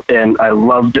scenario, and I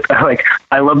loved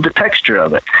the texture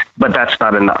of it, but that's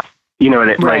not enough, you know.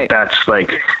 And right. Like that's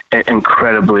like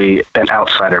incredibly an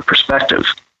outsider perspective,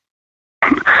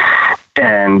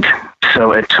 and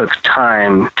so it took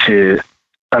time to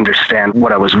understand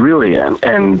what I was really in,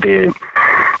 and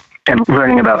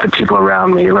learning about the people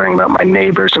around me, learning about my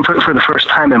neighbors, and for the first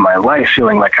time in my life,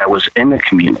 feeling like I was in a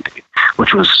community,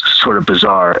 which was sort of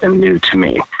bizarre and new to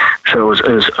me. So it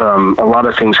was a lot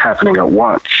of things happening at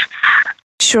once.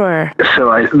 Sure.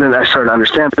 So then I started to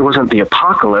understand it wasn't the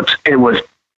apocalypse; it was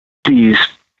these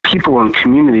people in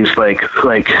communities, like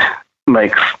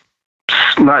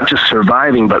not just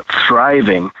surviving but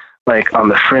thriving, like on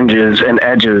the fringes and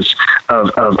edges of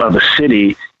a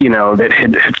city, you know, that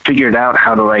had figured out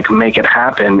how to like make it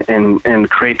happen and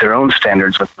create their own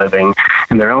standards of living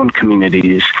in their own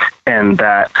communities. And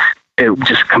that it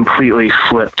just completely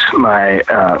flipped my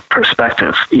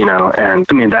perspective, you know. And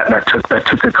I mean, that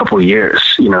took a couple of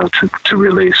years, you know, to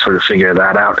really sort of figure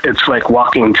that out. It's like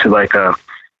walking to like a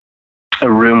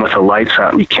room with the lights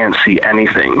out and you can't see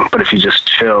anything, but if you just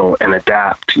chill and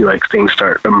adapt, things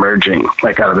start emerging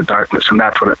like out of the darkness. And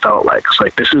that's what it felt like. It's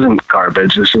like, this isn't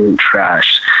garbage, this isn't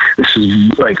trash, this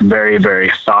is like very,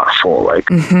 very thoughtful, like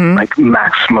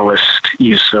maximalist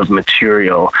use of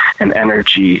material and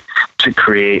energy to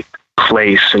create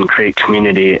place and create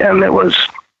community. And it was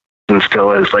and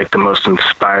still is like the most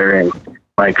inspiring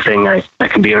thing I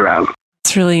can be around.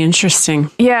 It's really interesting.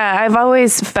 Yeah, I've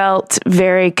always felt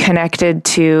very connected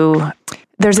to,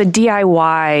 there's a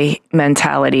DIY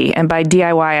mentality. And by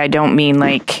DIY, I don't mean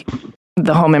like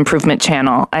the home improvement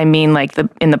channel. I mean like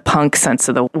in the punk sense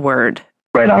of the word.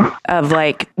 Right on. Of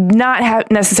like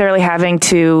not necessarily having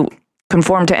to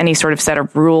conform to any sort of set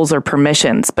of rules or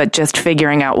permissions, but just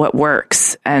figuring out what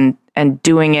works and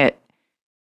doing it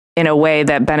in a way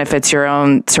that benefits your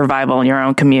own survival and your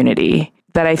own community.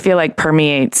 That I feel like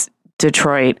permeates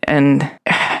Detroit, and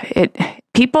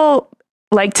people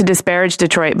like to disparage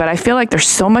Detroit, but I feel like there's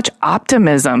so much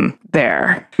optimism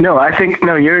there. No,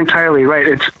 you're entirely right.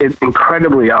 It's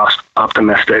incredibly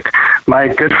optimistic. My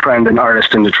good friend and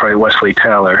artist in Detroit, Wesley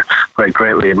Taylor, who I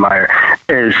greatly admire,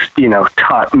 is,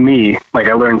 taught me,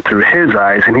 I learned through his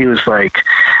eyes, and he was like,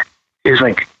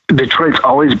 Detroit's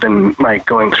always been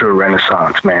going through a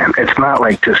renaissance, man. It's not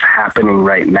just happening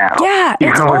right now. Yeah,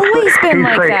 it's always been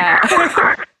like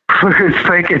that.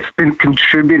 It's been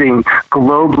contributing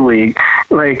globally,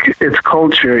 its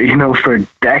culture, for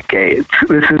decades.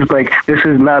 This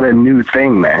is not a new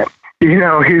thing, man.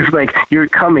 He's like, you're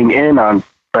coming in on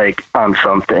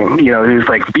something, he's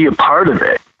like, be a part of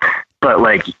it. But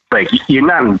you're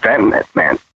not inventing it,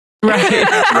 man. Right.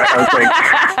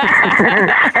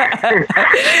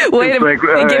 Way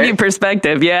to give you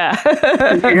perspective. Yeah.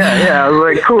 yeah. I was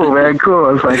like, cool, man. Cool.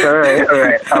 I was like, all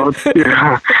right.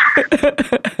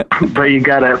 But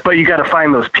you gotta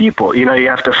find those people. You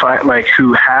have to find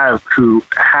who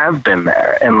have been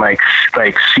there and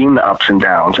seen the ups and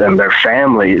downs, and their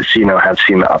families, have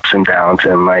seen the ups and downs,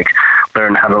 and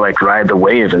learn how to ride the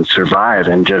wave and survive,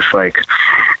 and just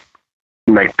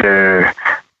they're,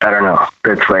 I don't know.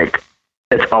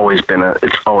 It's always been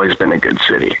a good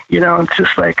city. It's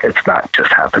just it's not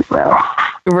just happened now.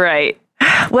 Right.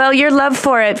 Well, your love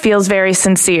for it feels very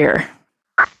sincere.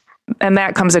 and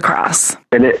that comes across.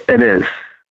 It is.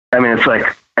 I mean, it's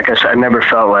like I said, I never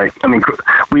felt like, I mean,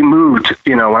 we moved,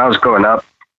 when I was growing up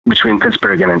between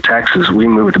Pittsburgh and in Texas, we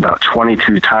moved about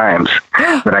 22 times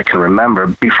that I can remember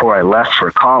before I left for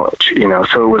college,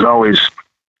 so it was always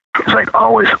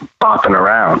bopping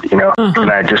around,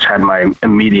 and I just had my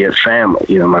immediate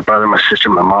family, my brother, my sister,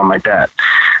 my mom, my dad,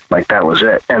 like that was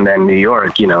it. And then New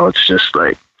York, it's just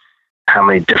like, how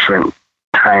many different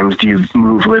times do you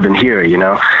move living here,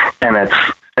 and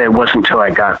it wasn't until I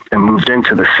got and moved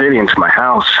into the city, into my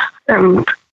house, and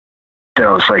that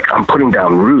I was like, I'm putting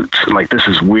down roots. I'm like, this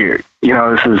is weird.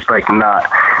 This is like not,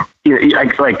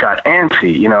 I like got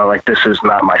antsy, like this is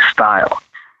not my style.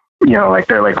 Like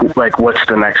they're like, what's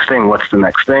the next thing? What's the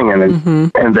next thing? And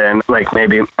then, and then like,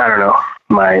 maybe, I don't know,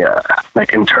 my,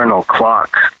 like internal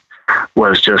clock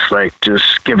was just like,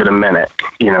 just give it a minute,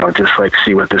 just like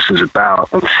see what this is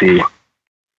about and see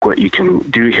what you can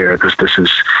do here. Because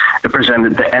it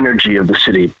presented the energy of the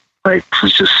city, like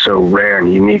was just so rare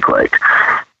and unique. Like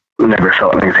never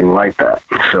felt anything like that.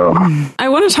 So I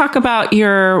want to talk about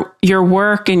your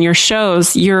work and your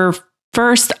shows. Your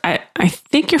first, I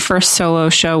think your first solo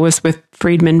show was with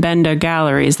Friedman Benda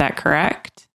Gallery. Is that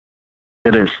correct?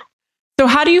 It is. So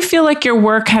how do you feel like your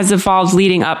work has evolved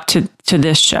leading up to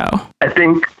this show? I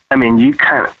think, you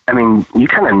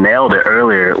kind of nailed it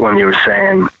earlier when you were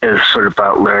saying it's sort of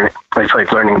about learning, it's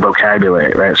like learning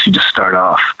vocabulary, right? So you just start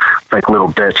off like little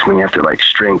bits and then you have to like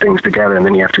string things together and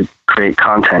then you have to create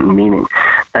content and meaning.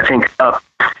 I think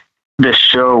this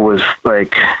show was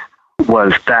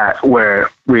that where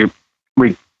we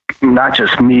not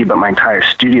just me, but my entire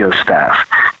studio staff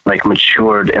like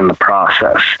matured in the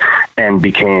process and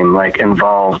became like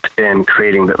involved in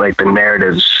creating the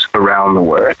narratives around the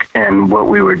work. And what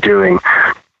we were doing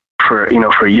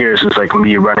for years was like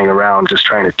me running around just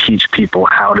trying to teach people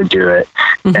how to do it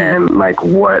and like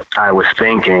what I was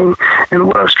thinking and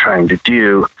what I was trying to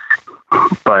do.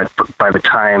 But by the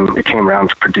time it came around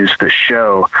to produce this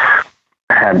show,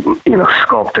 I had,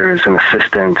 sculptors and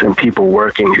assistants and people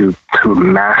working who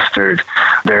mastered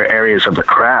their areas of the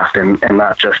craft and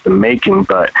not just the making,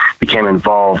 but became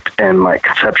involved in like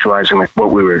conceptualizing like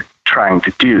what we were trying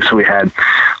to do. So we had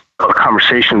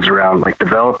conversations around like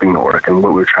developing the work and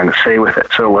what we were trying to say with it.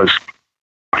 So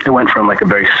it went from like a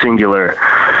very singular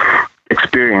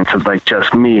experience of like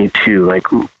just me to like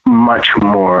much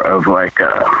more of like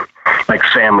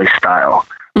family style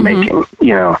making,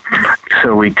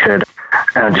 so we could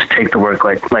just take the work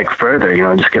like further,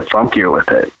 just get funkier with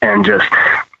it and just,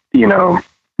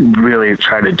 really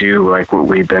try to do like what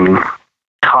we've been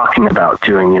talking about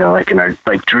doing, like in our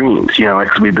like dreams,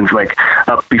 like we've been like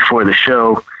up before the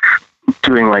show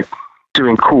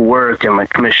doing cool work and like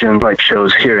commissions, like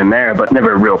shows here and there, but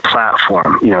never a real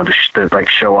platform, to like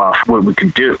show off what we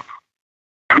could do.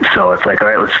 So it's like, all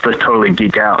right, let's totally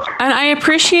geek out. And I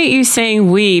appreciate you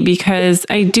saying we, because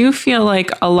I do feel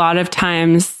like a lot of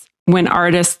times when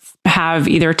artists have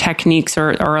either techniques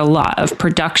or a lot of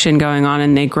production going on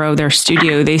and they grow their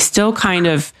studio, they still kind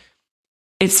of,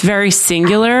 it's very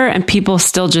singular and people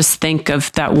still just think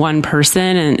of that one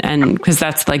person and because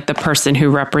that's like the person who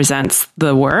represents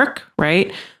the work,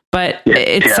 right? But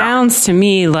it sounds to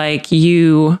me like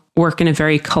you work in a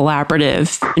very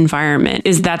collaborative environment.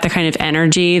 Is that the kind of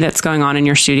energy that's going on in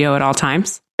your studio at all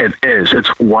times? It is. It's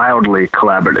wildly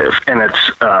collaborative, and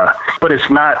but it's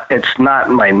not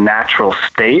my natural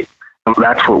state.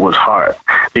 That's what was hard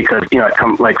because, I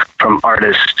come like from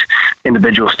artist,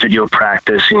 individual studio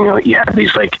practice, you have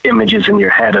these like images in your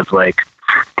head of like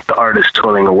the artist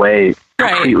toiling away,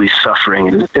 completely suffering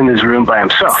in his room by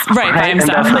himself. Right. By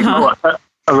himself. And that's like,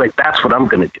 I was like, that's what I'm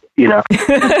going to do,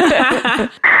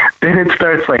 Then it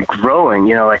starts like growing,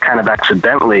 like kind of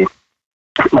accidentally,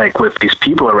 like with these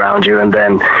people around you. And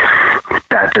then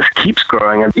that just keeps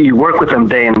growing and you work with them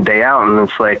day in and day out. And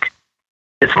it's like,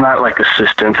 it's not like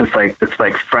assistants. It's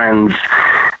like friends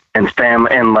and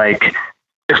family. And like,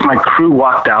 if my crew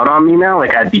walked out on me now,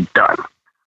 like I'd be done.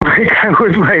 Like I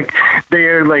was like,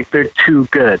 they're too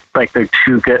good. Like they're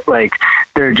too good. Like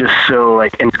they're just so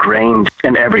like ingrained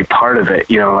in every part of it.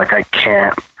 Like I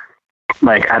can't,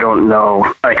 like, I don't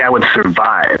know, like I would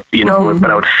survive, but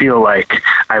I would feel like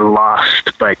I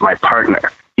lost like my partner,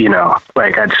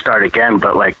 like I'd start again,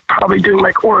 but like probably doing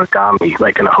like origami,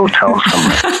 like in a hotel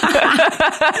somewhere.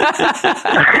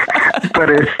 But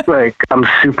it's like, I'm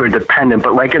super dependent,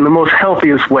 but like in the most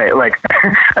healthiest way. Like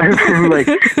I've been like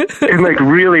in like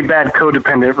really bad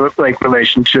codependent like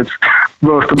relationships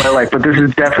most of my life, but this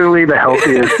is definitely the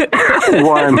healthiest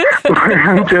one where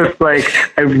I'm just like,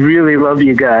 I really love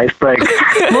you guys. Like,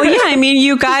 well, yeah, I mean,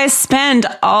 you guys spend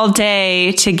all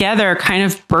day together kind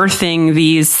of birthing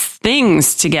these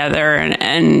things together.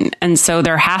 And so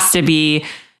there has to be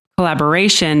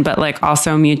collaboration, but like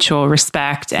also mutual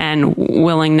respect and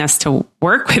willingness to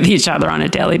work with each other on a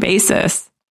daily basis.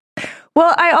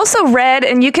 Well, I also read,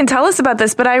 and you can tell us about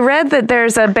this, but I read that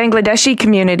there's a Bangladeshi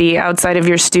community outside of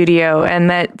your studio and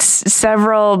that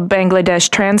several Bangladesh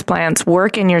transplants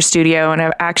work in your studio and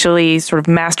have actually sort of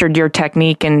mastered your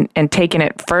technique and taken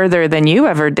it further than you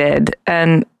ever did.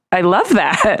 And I love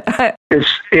that.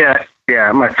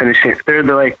 Yeah, my finishing, they're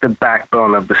like the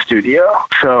backbone of the studio.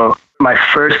 So my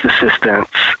first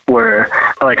assistants were,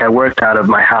 like, I worked out of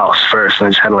my house first and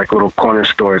I just had like a little corner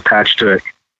store attached to it.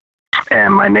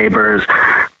 And my neighbors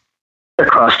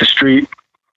across the street,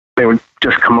 they would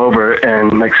just come over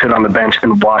and like sit on the bench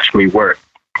and watch me work.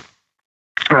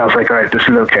 And I was like, all right, this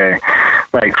is okay.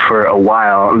 Like for a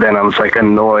while, and then I was like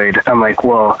annoyed. I'm like,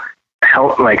 well,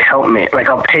 help me. Like,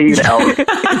 I'll pay you to help me.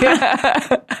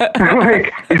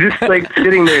 Like, you're just like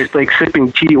sitting there, like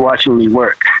sipping tea, watching me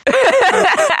work.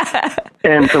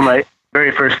 And so my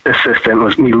very first assistant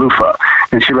was Nilufa,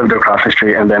 and she lived across the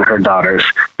street. And then her daughters,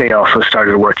 they also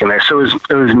started working there. So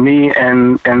it was me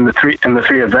and the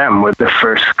three of them were the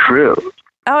first crew.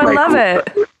 Oh, I love it.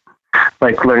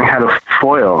 Like learning how to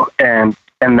foil and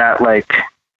that, like,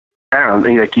 I don't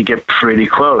know, like you get pretty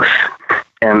close,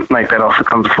 and like that also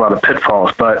comes with a lot of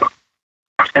pitfalls. But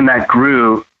and that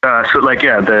grew. So like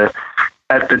the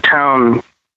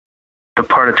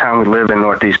part of town we live in,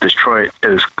 Northeast Detroit,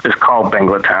 is called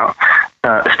Banglatown,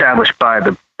 established by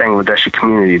the Bangladeshi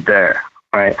community there,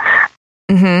 right?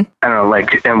 Mm-hmm. I don't know,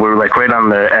 like, and we're like right on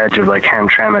the edge of like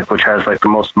Hamtramck, which has like the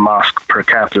most mosque per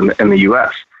capita in the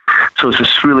U.S. So it's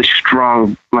this really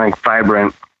strong, like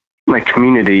vibrant, like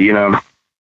community, you know,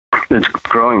 that's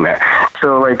growing there.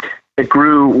 So like it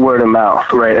grew word of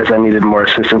mouth, right, as I needed more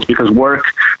assistance because work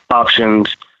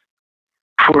options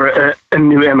for a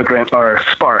new immigrant are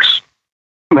sparse.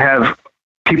 We have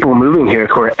people moving here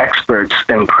who are experts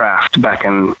in craft back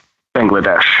in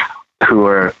Bangladesh, who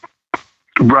are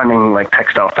running like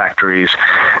textile factories,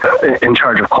 in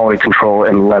charge of quality control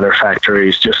in leather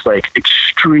factories, just like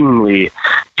extremely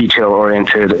detail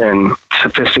oriented and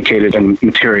sophisticated in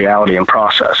materiality and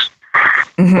process.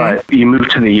 Mm-hmm. But you move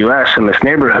to the U.S. in this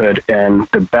neighborhood, and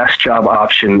the best job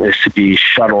option is to be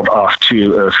shuttled off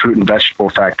to a fruit and vegetable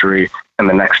factory in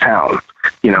the next town.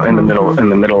 You know, in the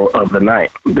middle of the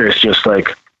night. There's just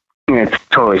like,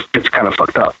 it's kind of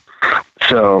fucked up.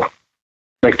 So,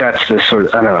 like, that's the sort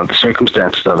of, I don't know, the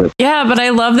circumstances of it. Yeah, but I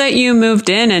love that you moved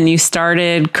in and you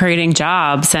started creating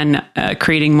jobs and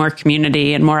creating more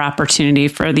community and more opportunity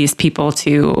for these people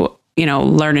to, you know,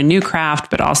 learn a new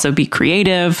craft, but also be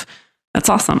creative. That's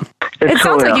awesome. It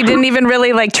sounds like you didn't even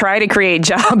really like try to create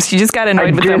jobs. You just got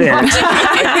annoyed with them.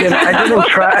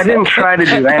 I didn't try to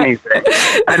do anything.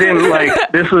 I didn't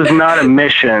like, this was not a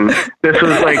mission. This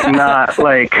was like not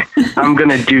like, I'm going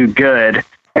to do good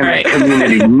in the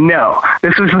community. No,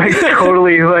 this was like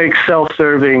totally like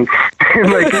self-serving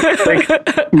and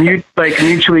like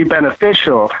mutually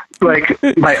beneficial. Like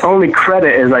my only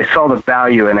credit is I saw the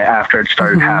value in it after it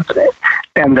started happening,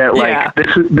 and that like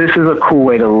this is a cool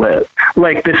way to live.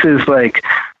 Like this is like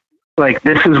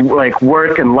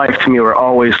work and life to me were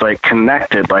always like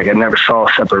connected. Like I never saw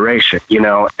a separation, you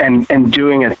know. And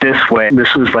doing it this way, this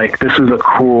is a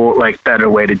cool, like, better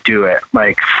way to do it.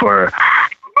 Like for,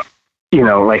 you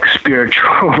know, like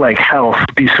spiritual, like health,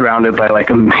 be surrounded by like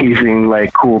amazing,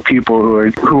 like cool people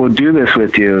who will do this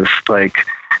with you. It's like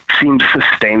seems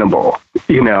sustainable,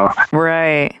 you know.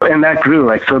 Right. And that grew,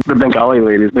 like, so the Bengali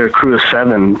ladies, they're a crew of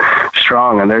 7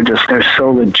 strong, and they're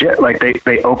so legit. Like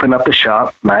they open up the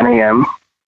shop 9 a.m.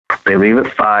 They leave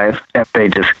at 5, and they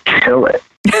just kill it.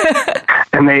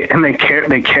 and they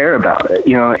care about it,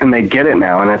 you know, and they get it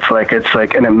now, and it's like,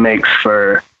 and it makes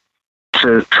for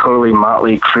a totally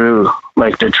motley crew,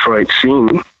 like Detroit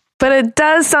scene. But it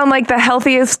does sound like the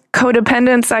healthiest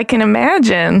codependence I can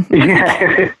imagine.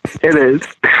 Yeah, it is.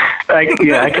 I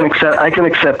can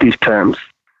accept these terms.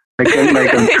 I'm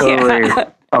totally,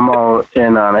 I'm all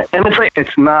in on it. And it's like,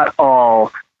 it's not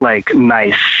all like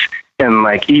nice and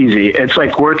like easy. It's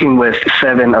like working with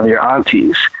 7 of your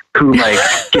aunties who like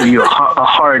give you a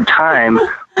hard time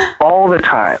all the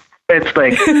time. It's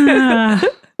like,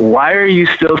 why are you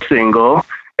still single?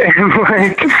 And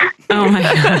like, oh my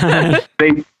God.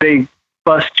 They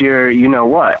bust your, you know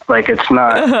what? Like, it's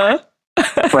not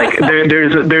like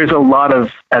there's a lot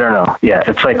of, I don't know. Yeah.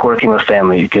 It's like working with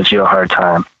family. It gives you a hard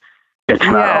time. It's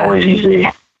not always easy.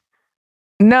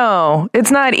 No,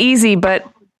 it's not easy, but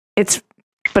it's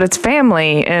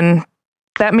family, and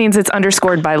that means it's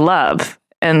underscored by love,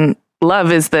 and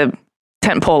love is the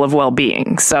tentpole of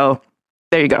well-being. So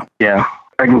there you go. Yeah,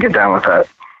 I can get down with that.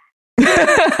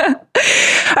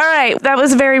 All right, that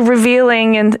was very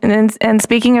revealing. And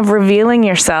speaking of revealing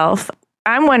yourself,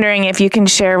 I'm wondering if you can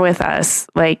share with us,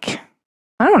 like,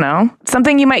 I don't know,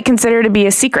 something you might consider to be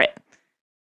a secret,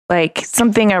 like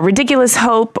something, a ridiculous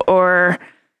hope, or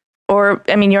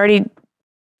I mean, you already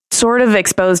sort of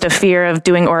exposed a fear of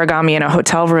doing origami in a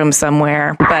hotel room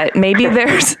somewhere, but maybe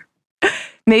there's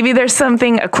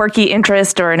something, a quirky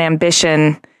interest or an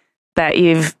ambition that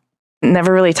you've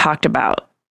never really talked about.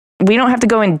 We don't have to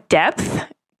go in depth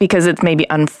because it's maybe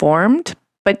unformed,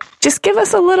 but just give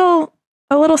us a little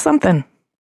something.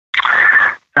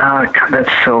 God,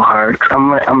 that's so hard.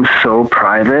 I'm so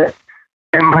private,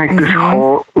 and like this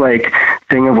whole like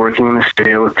thing of working in a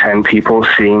studio with 10 people,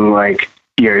 seeing like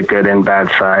your good and bad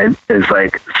side is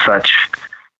like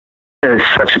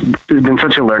it's been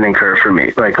such a learning curve for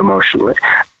me, like emotionally.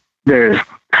 There's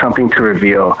something to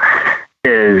reveal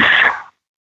is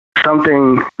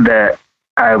something that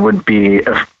I would be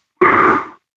a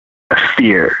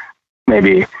fear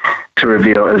maybe to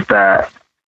reveal is that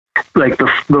like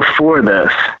before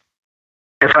this,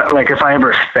 if I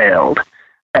ever failed,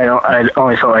 I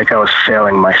only felt like I was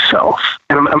failing myself,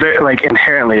 and I'm very, like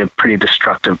inherently a pretty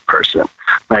destructive person,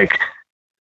 like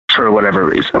for whatever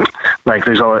reason. Like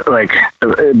there's always like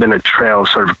been a trail of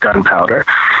sort of gunpowder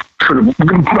sort of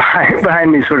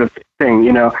behind me sort of thing,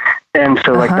 you know. And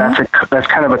so like that's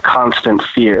kind of a constant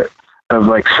fear of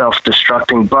like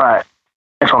self-destructing. But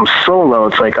if I'm solo,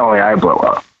 it's like only I blow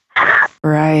up.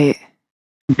 Right.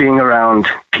 Being around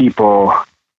people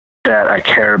that I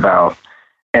care about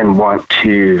and want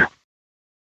to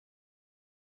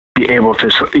be able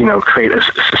to, you know, create a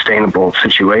sustainable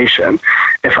situation.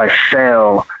 If I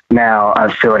fail now,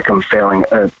 I feel like I'm failing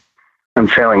at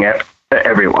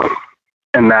everyone.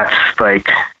 And that's like,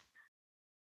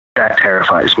 that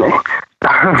terrifies me.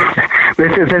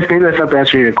 Maybe that's not the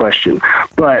answer to your question,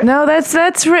 but no,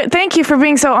 thank you for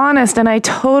being so honest. And I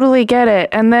totally get it.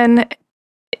 And then,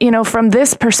 you know, from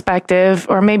this perspective,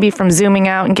 or maybe from zooming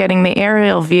out and getting the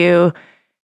aerial view,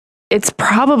 it's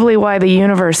probably why the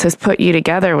universe has put you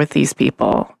together with these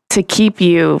people to keep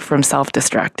you from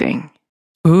self-destructing.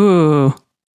 Ooh,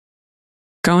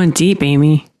 going deep,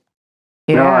 Amy.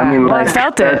 Yeah, no, I mean, like, I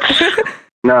felt it.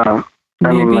 No,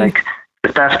 I mean, like,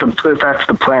 if that's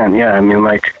the plan, yeah, I mean,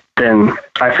 like, then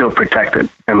I feel protected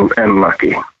and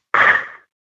lucky.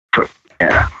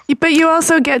 Yeah. But you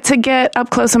also get to get up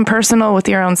close and personal with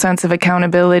your own sense of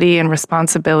accountability and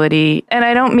responsibility. And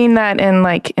I don't mean that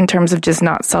in terms of just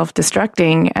not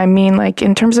self-destructing. I mean, like,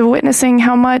 in terms of witnessing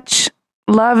how much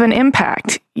love and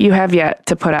impact you have yet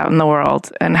to put out in the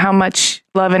world, and how much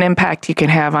love and impact you can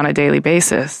have on a daily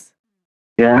basis.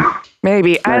 Yeah.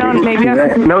 Maybe.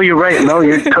 No, you're right. No,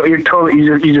 you're totally,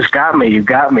 you just got me. You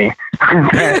got me. I'm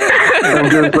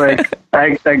just like,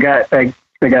 I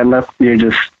got nothing. You're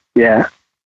just, yeah.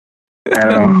 I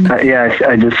don't know.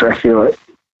 I feel it.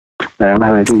 I don't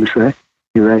have anything to say.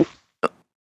 You're right.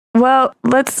 Well,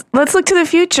 let's look to the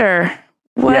future.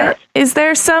 Is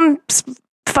there some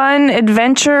fun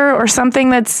adventure or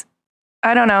something that's,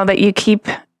 I don't know, that you keep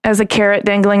as a carrot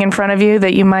dangling in front of you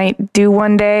that you might do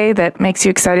one day that makes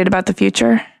you excited about the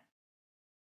future?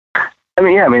 I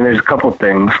mean, there's a couple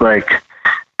things. Like,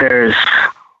 there's,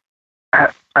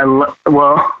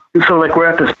 so like we're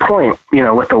at this point, you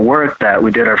know, with the work that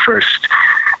we did our first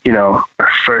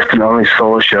and only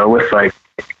solo show with like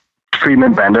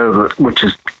Friedman Benda, which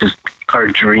is just our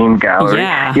dream gallery,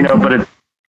 you know, but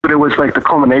it was like the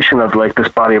culmination of like this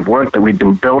body of work that we'd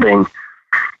been building,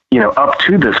 you know, up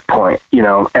to this point, you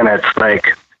know, and it's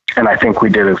like, and I think we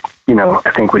did it, you know,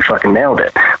 I think we fucking nailed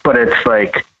it, but it's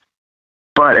like,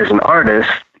 but as an artist,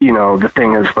 you know, the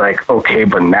thing is like, okay,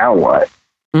 but now what?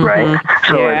 Right.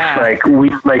 So it's like,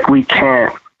 we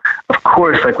can't, of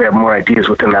course, like we have more ideas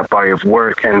within that body of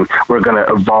work, and we're going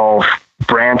to evolve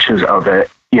branches of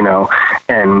it, you know,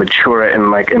 and mature it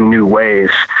in new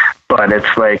ways. But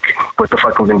it's like, what the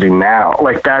fuck are we going to do now?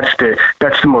 Like, that's the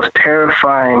most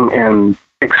terrifying and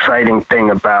exciting thing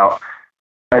about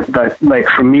that. Like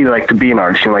for me, like to be an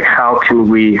artist, you know, like how can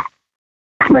we,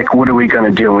 like, what are we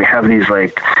going to do? And we have these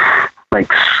like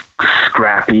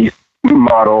scrappy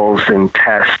models and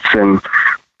tests and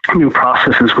new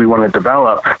processes we want to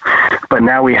develop, but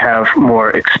now we have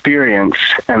more experience,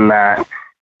 and that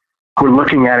we're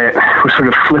looking at it, we're sort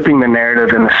of flipping the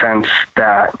narrative in the sense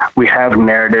that we have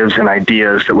narratives and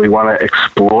ideas that we want to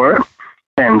explore,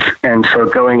 And so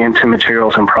going into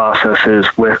materials and processes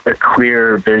with a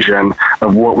clear vision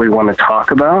of what we want to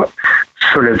talk about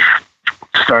sort of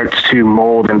starts to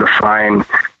mold and define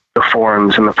the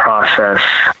forms and the process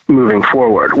moving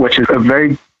forward, which is a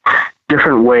very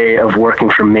different way of working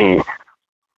for me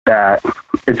that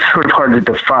it's sort of hard to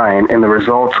define and the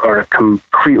results are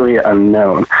completely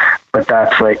unknown, but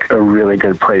that's like a really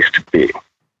good place to be.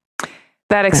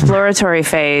 That exploratory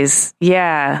phase.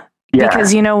 Yeah.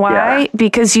 Because you know why? Yeah.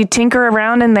 Because you tinker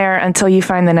around in there until you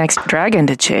find the next dragon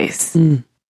to chase.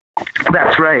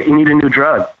 That's right. You need a new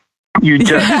drug. You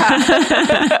just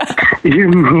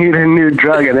you need a new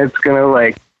drug, and it's gonna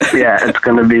it's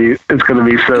gonna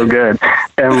be so good.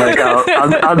 And like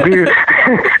I'll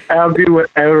do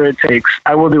whatever it takes.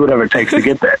 I will do whatever it takes to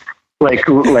get there. Like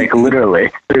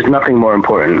literally, there's nothing more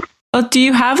important. Well, do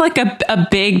you have like a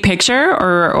big picture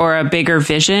or a bigger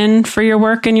vision for your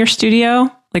work in your studio?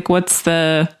 Like, what's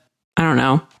the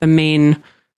main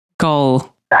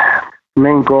goal?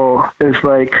 Main goal is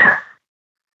like,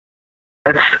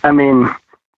 I don't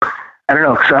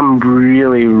know, because I'm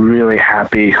really, really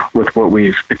happy with what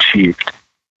we've achieved.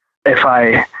 If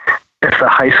the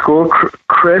high school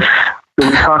Chris that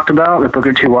we talked about, that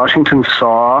Booker T. Washington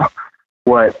saw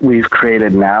what we've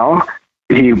created now,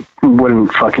 he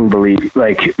wouldn't fucking believe.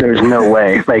 Like, there's no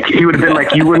way. Like, he would have been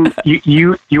like, you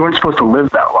weren't supposed to live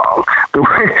that long.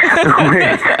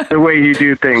 The way you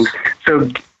do things. So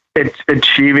it's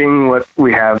achieving what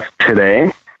we have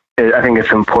today. I think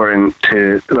it's important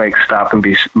to like stop and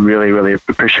be really, really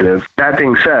appreciative. That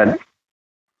being said,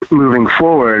 moving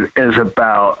forward is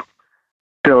about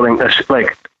building a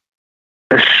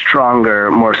stronger,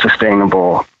 more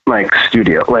sustainable like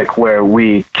studio, like where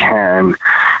we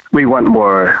want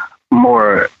more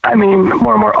and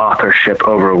more authorship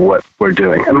over what we're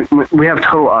doing. I mean, we have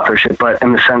total authorship, but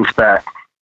in the sense that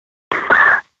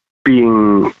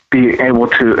being able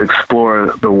to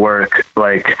explore the work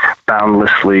like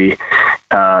boundlessly,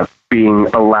 being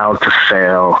allowed to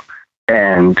fail,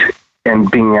 and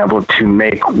being able to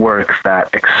make work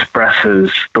that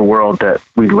expresses the world that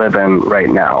we live in right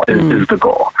now is the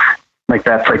goal. Like,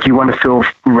 that's like, you want to feel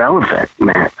relevant,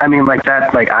 man. I mean, like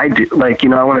that, like I do, like,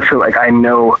 I want to feel like I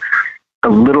know a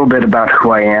little bit about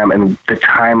who I am and the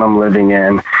time I'm living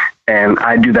in. And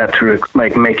I do that through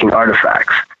like making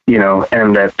artifacts,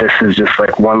 and that this is just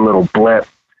like one little blip,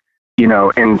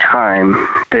 in time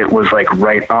that was like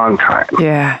right on time.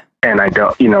 Yeah. And I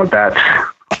don't,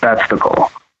 that's the goal.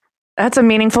 That's a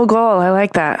meaningful goal. I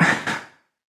like that.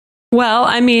 Well,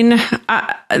 I mean,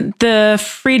 the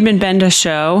Friedman Benda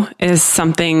show is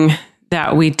something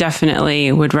that we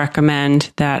definitely would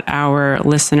recommend that our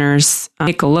listeners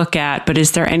take a look at. But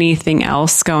is there anything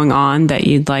else going on that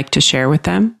you'd like to share with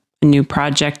them? A new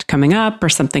project coming up or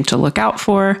something to look out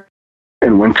for?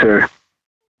 In winter,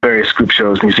 various group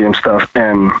shows, museum stuff,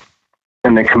 and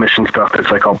they commission stuff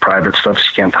that's like all private stuff, so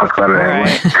you can't talk about it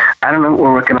anyway. I don't know.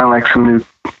 We're working on like some new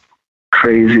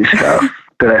crazy stuff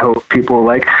that I hope people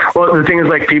like. Well, the thing is,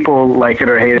 like, people like it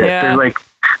or hate it. Yeah.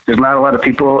 There's not a lot of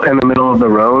people in the middle of the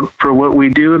road for what we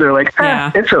do. They're like,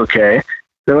 it's okay.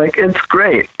 They're like, it's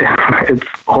great. It's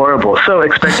horrible. So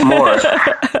expect more.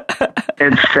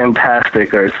 It's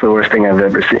fantastic, or it's the worst thing I've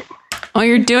ever seen. Well,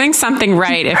 you're doing something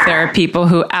right if there are people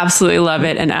who absolutely love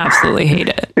it and absolutely hate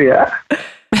it. Yeah.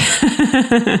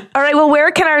 All right. Well,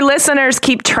 where can our listeners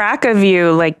keep track of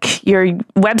you? Like your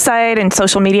website and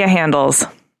social media handles?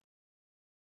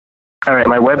 All right,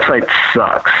 my website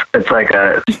sucks. It's like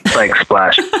a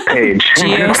splash page.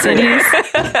 GeoCities?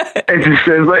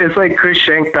 It's like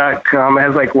chrisschanck.com. It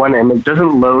has like one image. It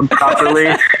doesn't load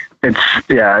properly. It's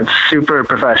super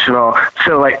professional.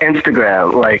 So like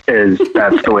Instagram,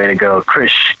 that's the way to go.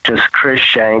 Chris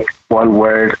Schanck, one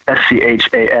word,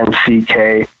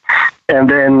 SCHANCK, and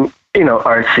then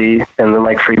artsy, and then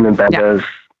like Friedman Benda's.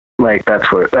 Like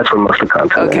that's where most of the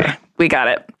content is. Okay, we got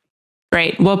it.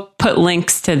 Great. We'll put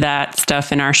links to that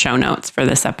stuff in our show notes for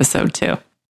this episode too.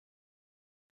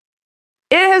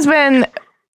 It has been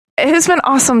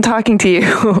awesome talking to you.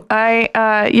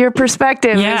 Your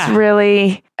perspective is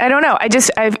really, I don't know.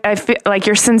 I feel like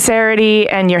your sincerity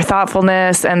and your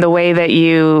thoughtfulness and the way that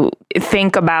you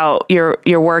think about your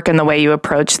work and the way you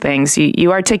approach things,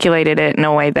 you articulated it in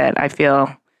a way that I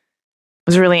feel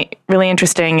was really, really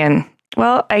interesting. And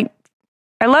well, I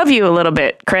love you a little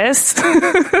bit, Chris.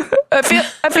 I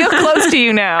feel close to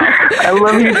you now. I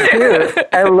love you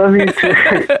too.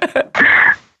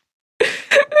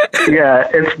 Yeah,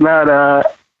 it's not,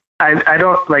 I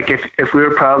don't, like, if we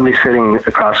were probably sitting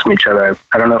across from each other,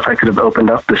 I don't know if I could have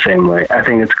opened up the same way. I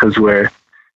think it's because we're,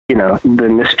 the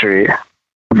mystery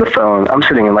of the phone. I'm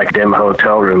sitting in like a dim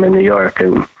hotel room in New York,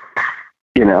 and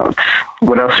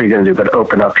what else are you going to do but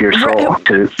open up your soul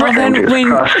to strangers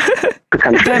across the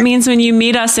country? That means when you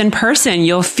meet us in person,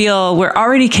 you'll feel we're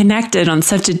already connected on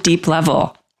such a deep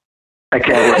level. I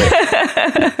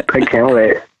can't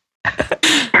wait.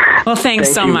 Well,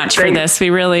 thanks so much for this. We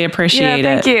really appreciate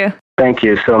it. Thank you. Thank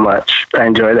you so much. I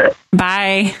enjoyed it.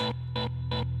 Bye.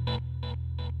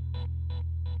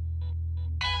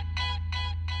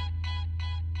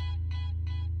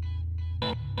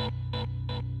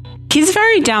 He's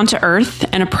very down to earth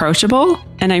and approachable,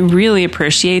 and I really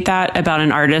appreciate that about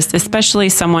an artist, especially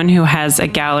someone who has a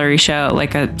gallery show,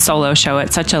 like a solo show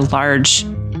at such a large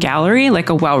gallery, like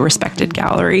a well-respected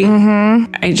gallery.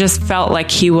 Mm-hmm. I just felt like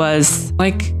he was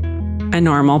like a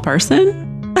normal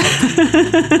person,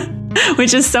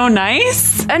 which is so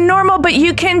nice. A normal, but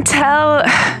you can tell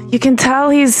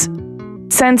he's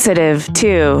sensitive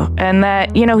too. And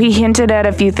that, he hinted at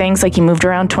a few things, like he moved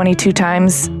around 22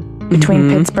 times between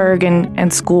Pittsburgh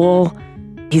and school.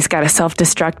 He's got a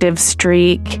self-destructive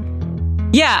streak.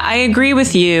 Yeah, I agree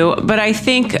with you, but I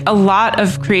think a lot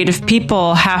of creative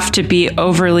people have to be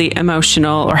overly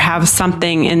emotional or have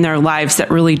something in their lives that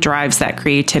really drives that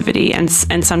creativity. And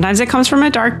sometimes it comes from a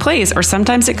dark place, or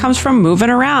sometimes it comes from moving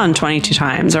around 22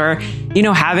 times, or,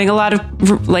 having a lot of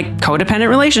codependent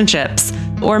relationships,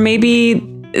 or maybe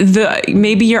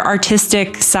your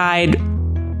artistic side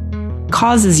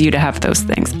causes you to have those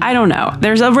things. I don't know.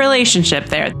 There's a relationship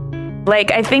there.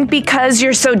 I think because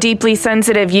you're so deeply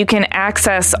sensitive, you can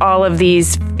access all of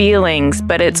these feelings,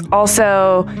 but it's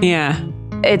also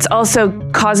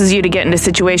causes you to get into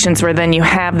situations where then you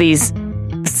have these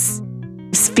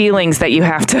feelings that you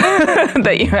have to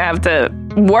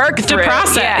work through. To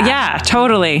process. Yeah,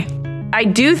 totally. I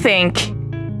do think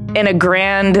in a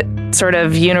grand sort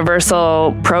of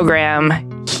universal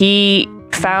program, he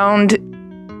found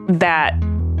that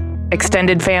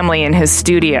extended family in his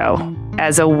studio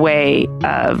as a way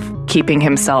of keeping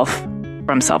himself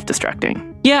from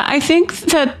self-destructing. Yeah, I think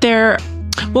that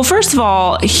well, first of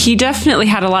all, he definitely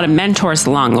had a lot of mentors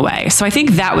along the way. So I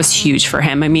think that was huge for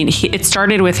him. I mean, it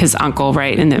started with his uncle,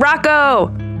 right? Rocco!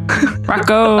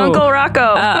 Uncle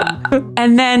Rocco.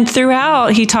 And then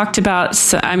throughout, he talked about,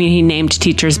 he named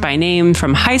teachers by name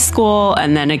from high school,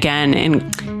 and then again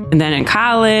and then in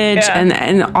college,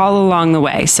 and all along the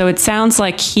way. So it sounds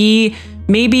like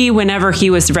maybe whenever he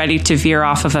was ready to veer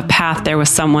off of a path, there was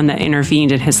someone that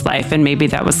intervened in his life. And maybe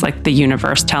that was like the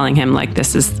universe telling him, like,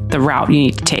 this is the route you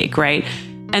need to take, right?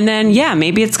 And then,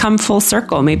 maybe it's come full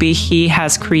circle. Maybe he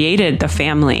has created the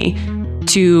family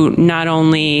to not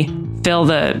only fill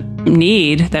the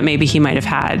need that maybe he might have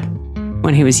had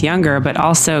when he was younger, but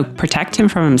also protect him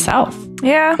from himself.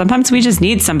 Yeah. Sometimes we just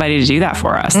need somebody to do that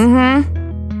for us.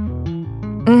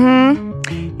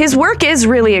 His work is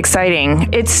really exciting.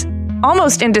 It's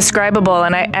almost indescribable,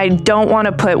 and I don't want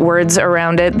to put words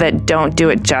around it that don't do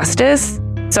it justice.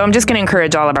 So I'm just going to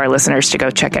encourage all of our listeners to go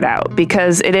check it out,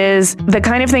 because it is the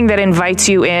kind of thing that invites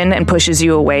you in and pushes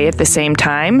you away at the same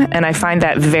time. And I find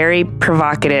that very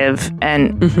provocative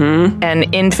and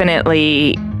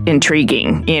infinitely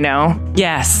intriguing,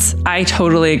 Yes, I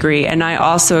totally agree. And I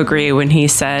also agree when he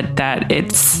said that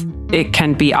it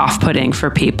can be off-putting for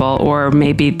people, or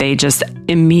maybe they just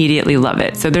immediately love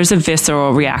it. So there's a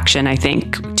visceral reaction, I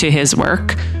think, to his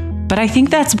work. But I think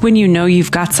that's when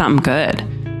you've got something good.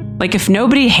 Like, if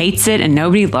nobody hates it and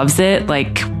nobody loves it,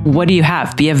 like, what do you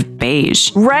have? Be of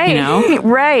beige. Right.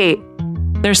 Right.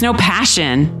 There's no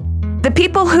passion. The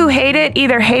people who hate it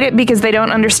either hate it because they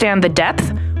don't understand the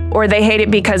depth, or they hate it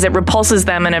because it repulses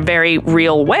them in a very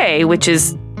real way, which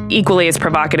is equally as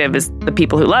provocative as the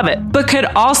people who love it. But could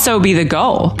also be the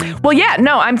goal. Well, yeah,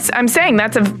 no, I'm saying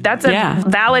that's a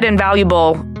valid and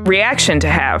valuable reaction to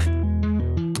have.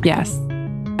 Yes.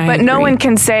 But no one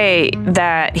can say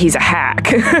that he's a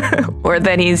hack or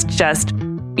that he's just,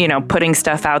 putting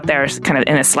stuff out there kind of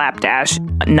in a slapdash,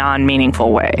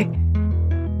 non-meaningful way.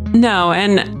 No,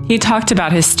 and he talked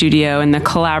about his studio and the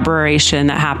collaboration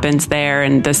that happens there,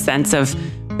 and the sense of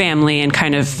family and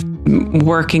kind of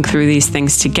working through these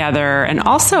things together. And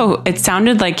also, it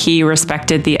sounded like he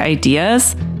respected the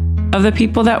ideas of the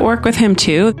people that work with him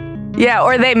too. Yeah,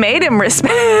 or they made him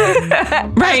respect.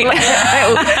 Right.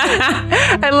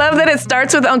 I love that it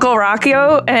starts with Uncle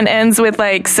Rocco and ends with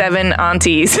 7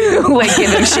 aunties who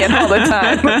give him shit all the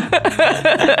time.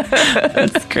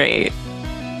 That's great.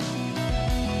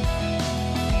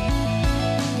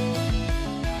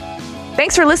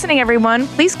 Thanks for listening, everyone.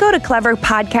 Please go to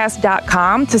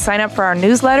cleverpodcast.com to sign up for our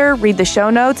newsletter, read the show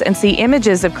notes, and see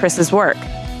images of Chris's work.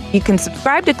 You can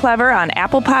subscribe to Clever on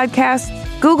Apple Podcasts,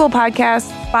 Google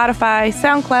Podcasts, Spotify,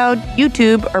 SoundCloud,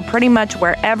 YouTube, or pretty much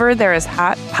wherever there is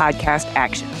hot podcast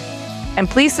action. And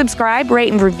please subscribe,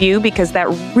 rate, and review because that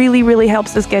really, really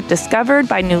helps us get discovered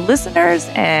by new listeners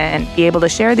and be able to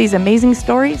share these amazing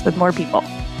stories with more people.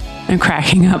 I'm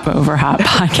cracking up over hot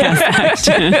podcast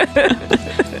action.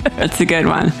 That's a good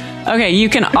one. Okay, you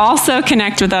can also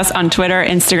connect with us on Twitter,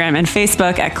 Instagram, and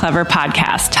Facebook at Clever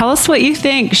Podcast. Tell us what you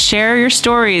think. Share your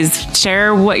stories.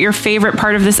 Share what your favorite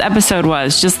part of this episode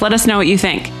was. Just let us know what you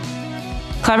think.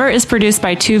 Clever is produced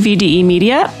by 2VDE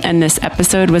Media, and this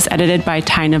episode was edited by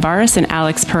Ty Navarez and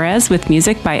Alex Perez with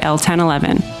music by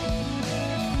L1011.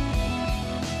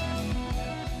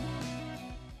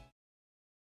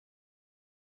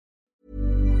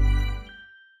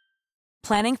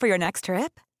 Planning for your next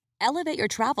trip? Elevate your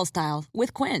travel style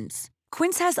with Quince.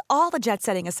 Quince has all the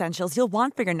jet-setting essentials you'll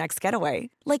want for your next getaway,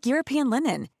 like European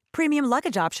linen, premium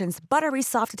luggage options, buttery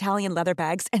soft Italian leather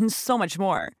bags, and so much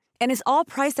more. And is all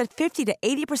priced at 50 to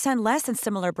 80% less than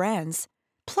similar brands.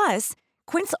 Plus,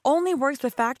 Quince only works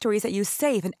with factories that use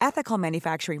safe and ethical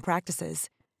manufacturing practices.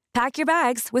 Pack your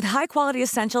bags with high-quality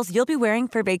essentials you'll be wearing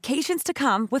for vacations to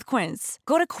come with Quince.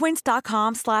 Go to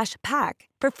quince.com/pack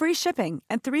for free shipping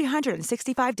and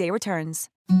 365-day returns.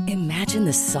 Imagine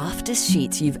the softest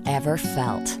sheets you've ever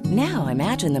felt. Now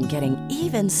imagine them getting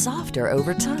even softer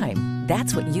over time.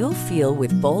 That's what you'll feel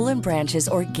with Boll & Branch's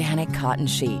organic cotton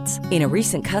sheets. In a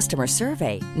recent customer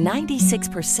survey,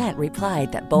 96%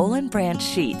 replied that Boll & Branch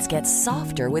sheets get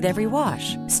softer with every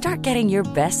wash. Start getting your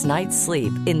best night's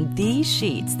sleep in these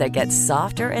sheets that get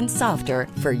softer and softer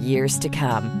for years to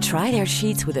come. Try their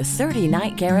sheets with a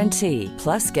 30-night guarantee.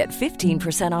 Plus, get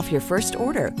 15% off your first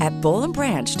order at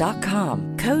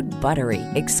bollandbranch.com. Code BUTTERY.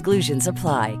 Exclusions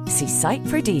apply. See site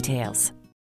for details.